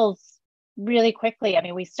travels really quickly. I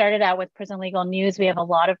mean, we started out with Prison Legal News. We have a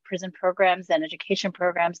lot of prison programs and education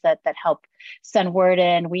programs that help send word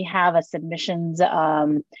in. We have a submissions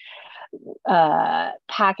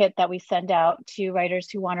packet that we send out to writers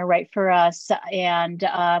who want to write for us. And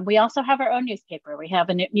we also have our own newspaper. We have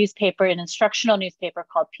a newspaper, an instructional newspaper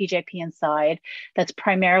called PJP Inside, that's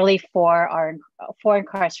primarily for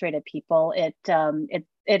incarcerated people. It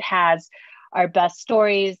has our best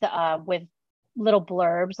stories with little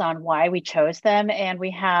blurbs on why we chose them. And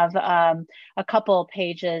we have a couple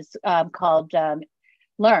pages called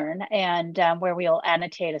Learn, and where we'll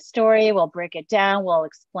annotate a story, we'll break it down, we'll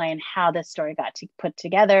explain how this story got put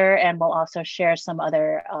together, and we'll also share some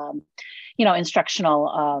other,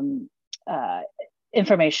 instructional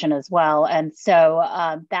information as well. And so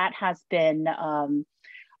that has been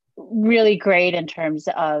really great in terms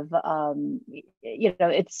of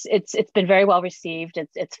it's been very well received.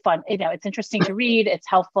 It's fun, it's interesting to read, it's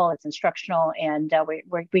helpful, it's instructional, and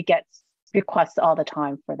we get requests all the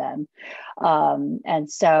time for them. And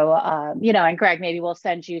so and Greg, maybe we'll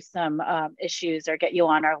send you some issues or get you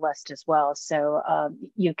on our list as well, so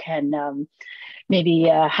you can maybe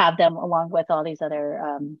have them along with all these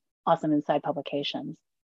other awesome Inside publications.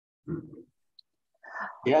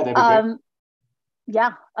 Yeah, that'd be great.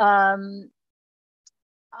 Yeah.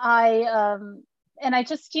 I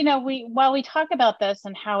just, while we talk about this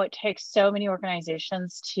and how it takes so many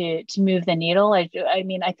organizations to move the needle, I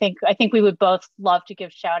think we would both love to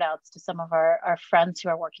give shout outs to some of our friends who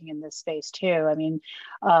are working in this space too. I mean,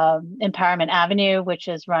 Empowerment Avenue, which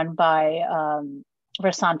is run by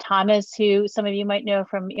Rasan Thomas, who some of you might know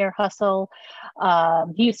from Ear Hustle.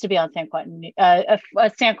 He used to be on San Quentin, a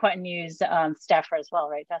San Quentin News staffer as well,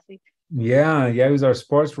 right, Jesse? Yeah, he was our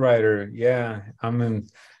sports writer. Yeah,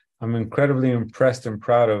 I'm incredibly impressed and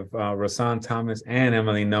proud of Rasan Thomas and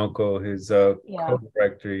Emily Noko, his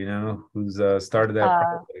co-director, who's started that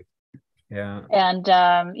project. Yeah. And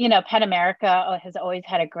Penn America has always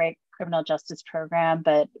had a great criminal justice program,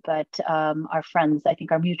 but our friends, I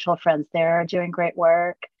think our mutual friends there, are doing great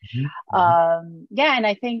work. Mm-hmm. And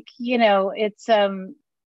I think it's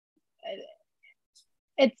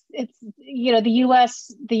the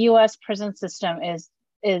U.S. prison system is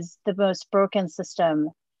the most broken system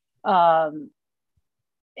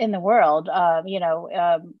in the world.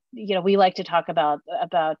 We like to talk about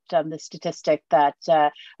the statistic that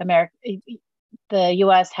the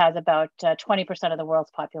U.S. has about 20% of the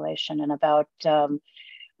world's population, and about sorry.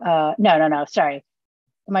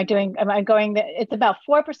 It's about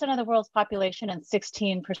 4% of the world's population and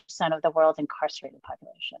 16% of the world's incarcerated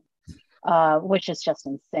population, which is just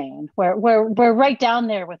insane. We're right down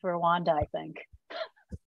there with Rwanda, I think.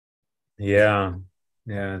 Yeah,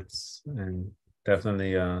 it's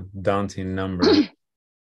definitely a daunting number.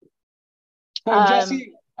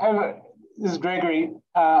 Jesse, this is Gregory.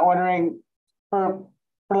 Wondering for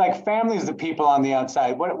like families of people on the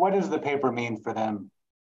outside, what does the paper mean for them?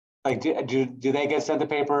 Like, do they get sent the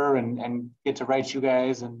paper and get to write you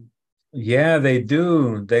guys? And yeah, they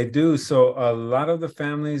do. So a lot of the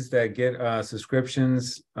families that get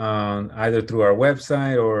subscriptions either through our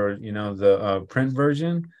website or the print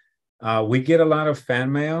version, we get a lot of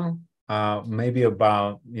fan mail, maybe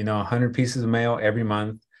about 100 pieces of mail every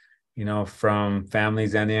month, from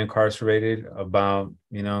families and the incarcerated. About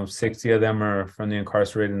 60 of them are from the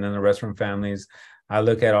incarcerated, and then the rest from families. I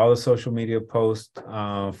look at all the social media posts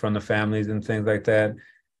from the families and things like that.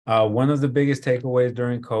 One of the biggest takeaways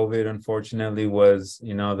during COVID, unfortunately, was,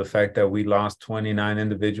 the fact that we lost 29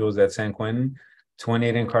 individuals at San Quentin,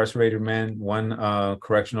 28 incarcerated men, one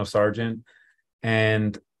correctional sergeant,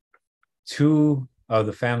 and 2 of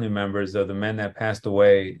the family members of the men that passed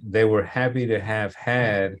away. They were happy to have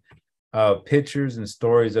had pictures and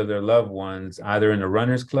stories of their loved ones, either in the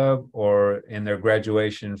Runners Club or in their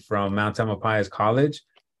graduation from Mount Tamalpais College,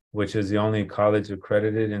 which is the only college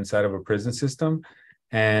accredited inside of a prison system.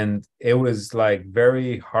 And it was like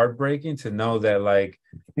very heartbreaking to know that like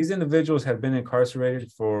these individuals had been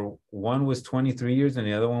incarcerated for, one was 23 years and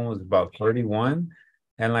the other one was about 31.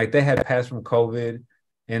 And like they had passed from COVID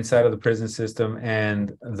inside of the prison system,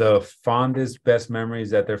 and the fondest, best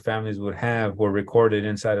memories that their families would have were recorded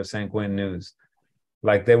inside of San Quentin News.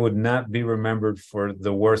 Like they would not be remembered for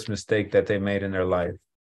the worst mistake that they made in their life.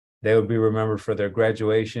 they would be remembered for their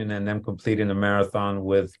graduation and them completing a marathon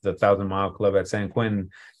with the 1,000-mile club at San Quentin.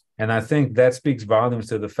 And I think that speaks volumes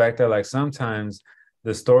to the fact that, like, sometimes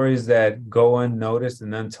the stories that go unnoticed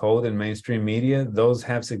and untold in mainstream media, those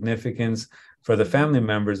have significance for the family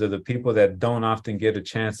members of the people that don't often get a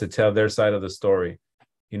chance to tell their side of the story.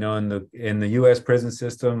 You know, in the U.S. prison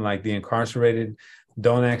system, like, the incarcerated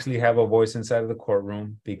don't actually have a voice inside of the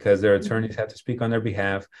courtroom because their attorneys have to speak on their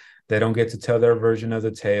behalf. They don't get to tell their version of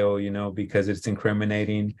the tale, you know, because it's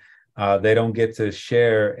incriminating. They don't get to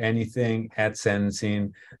share anything at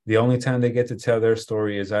sentencing. The only time they get to tell their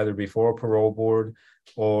story is either before a parole board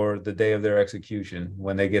or the day of their execution,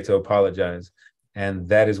 when they get to apologize. And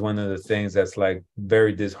that is one of the things that's, like,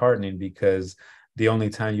 very disheartening, because the only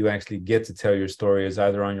time you actually get to tell your story is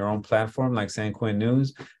either on your own platform, like San Quentin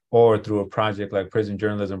News, or through a project like Prison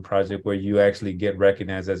Journalism Project, where you actually get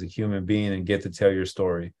recognized as a human being and get to tell your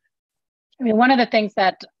story. I mean, one of the things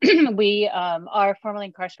that we, our formerly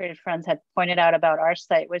incarcerated friends, had pointed out about our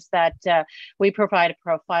site was that we provide a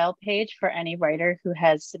profile page for any writer who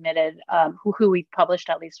has submitted, who we've published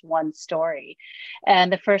at least one story.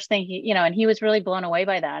 And the first thing he, you know, and he was really blown away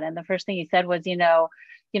by that. And the first thing he said was, you know,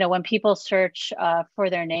 when people search for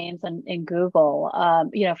their names in Google,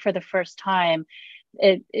 you know, for the first time,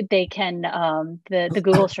 they can, the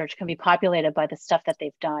Google search can be populated by the stuff that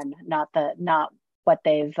they've done, not what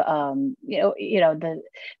they've, the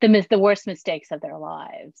worst mistakes of their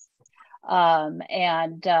lives. You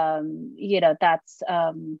know, that's,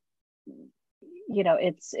 you know,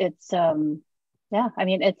 yeah, I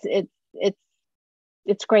mean,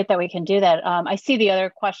 it's great that we can do that. I see the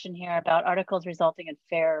other question here about articles resulting in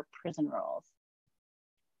fair prison rules.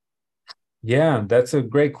 Yeah, that's a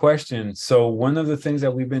great question. So one of the things that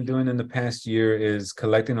we've been doing in the past year is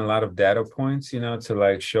collecting a lot of data points, you know, to,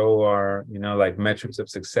 like, show our, you know, like, metrics of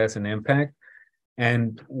success and impact.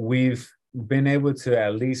 And we've been able to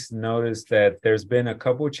at least notice that there's been a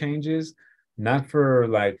couple changes, not for,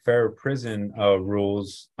 like, fair prison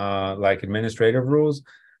rules, like administrative rules,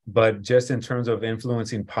 but just in terms of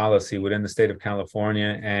influencing policy within the state of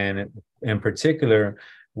California, and in particular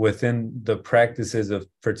within the practices of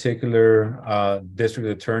particular district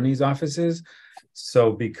attorneys' offices.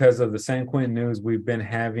 So because of the San Quentin News, we've been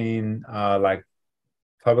having like,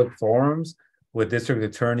 public forums with district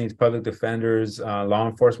attorneys, public defenders, law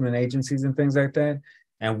enforcement agencies, and things like that.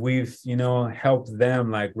 And we've, you know, helped them,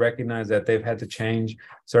 like, recognize that they've had to change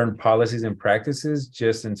certain policies and practices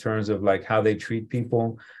just in terms of, like, how they treat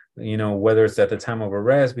people, you know, whether it's at the time of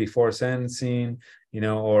arrest, before sentencing, you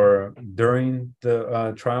know, or during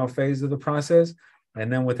the trial phase of the process.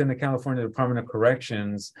 And then within the California Department of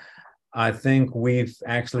Corrections, I think we've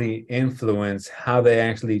actually influenced how they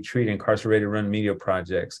actually treat incarcerated-run media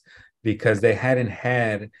projects, because they hadn't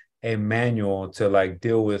had a manual to, like,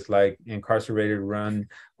 deal with, like, incarcerated-run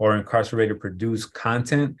or incarcerated-produced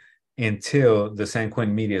content until the San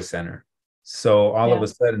Quentin Media Center. So all of a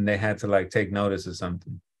sudden they had to, like, take notice of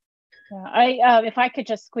something. Yeah, if I could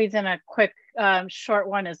just squeeze in a quick short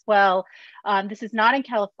one as well. This is not in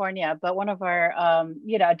California, but one of our,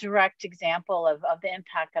 you know, a direct example of the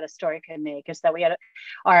impact that a story can make is that we have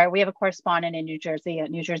a correspondent in New Jersey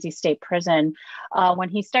at New Jersey State Prison. When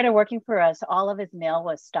he started working for us, all of his mail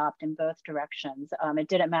was stopped in both directions. It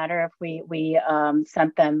didn't matter if we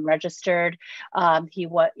sent them registered.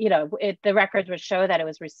 The records would show that it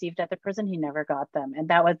was received at the prison. He never got them, and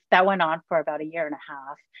that went on for about 1.5 years.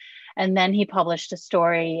 And then he published a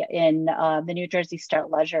story in the New Jersey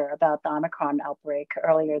Star-Ledger about the Omicron outbreak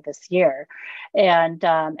earlier this year. And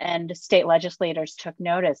state legislators took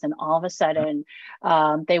notice, and all of a sudden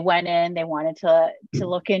they went in, they wanted to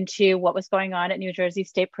look into what was going on at New Jersey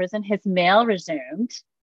State Prison. His mail resumed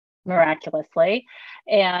miraculously.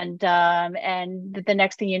 And the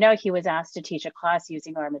next thing you know, he was asked to teach a class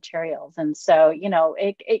using our materials. And so, you know,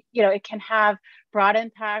 it can have broad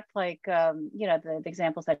impact, like, you know, the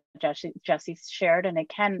examples that Jesse shared, and it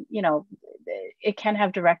can, you know, it can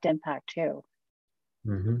have direct impact too.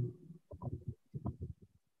 Mm-hmm.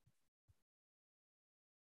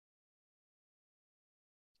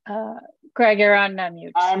 Greg, you're on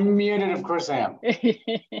mute. I'm muted, of course I am.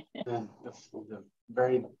 the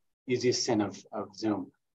very easy sin of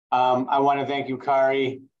Zoom. I want to thank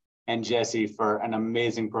Yukari and Jesse for an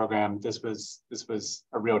amazing program. This was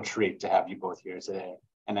a real treat to have you both here today,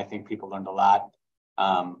 and I think people learned a lot.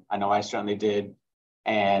 I know I certainly did.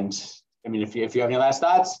 And I mean, if you have any last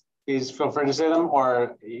thoughts, please feel free to say them,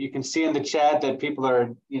 or you can see in the chat that people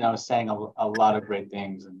are, you know, saying a lot of great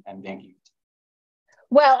things, and thank you.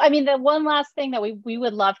 Well, I mean, the one last thing that we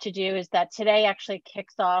would love to do is that today actually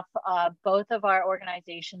kicks off both of our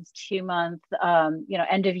organizations' 2-month,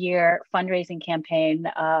 end of year fundraising campaign.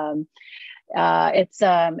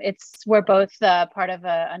 We're both part of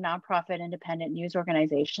a nonprofit independent news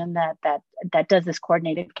organization that does this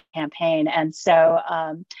coordinated campaign. And so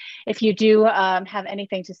if you do have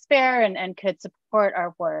anything to spare and could support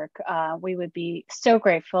our work, we would be so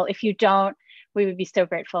grateful. If you don't, we would be so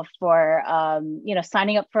grateful for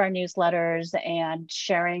signing up for our newsletters and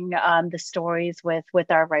sharing the stories with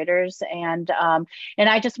our writers. And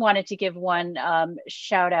I just wanted to give one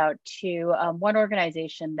shout out to one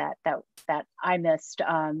organization that I missed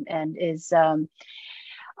and is that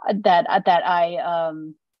I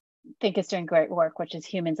think is doing great work, which is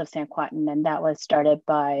Friends of San Quentin, and that was started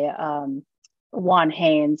by Juan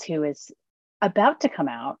Haynes, who is about to come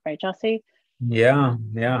out, right, Jesse? Yeah,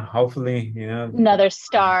 hopefully, another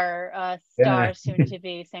star soon to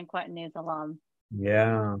be San Quentin News alum.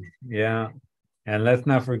 Yeah. And let's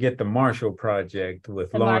not forget the Marshall Project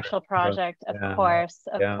with Lawrence. Marshall Project, of course.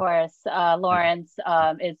 Lawrence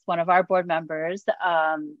is one of our board members,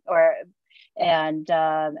 as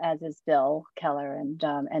is Bill Keller,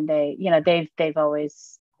 and they've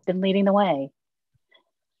always been leading the way.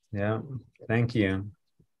 Yeah, thank you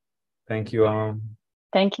all.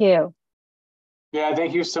 Thank you. Yeah,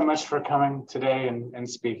 thank you so much for coming today and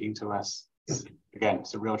speaking to us. Again,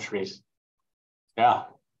 it's a real treat. Yeah.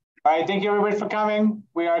 All right, thank you everybody for coming.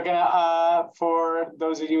 We are gonna, for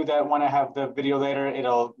those of you that wanna have the video later,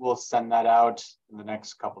 we'll send that out in the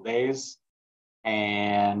next couple days.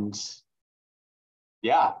 And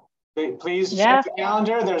yeah, please check the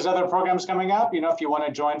calendar. There's other programs coming up. If you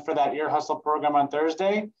wanna join for that Ear Hustle program on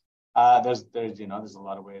Thursday, there's a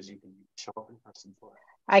lot of ways you can show up in person for it.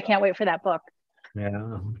 I can't wait for that book.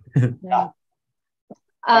 Yeah.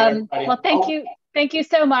 Well, thank you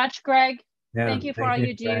so much, Greg. Yeah, thank you for all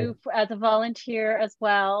you do as a volunteer as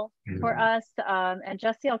well for us. And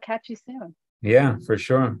Jesse, I'll catch you soon. Yeah, for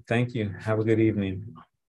sure. Thank you. Have a good evening.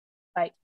 Bye.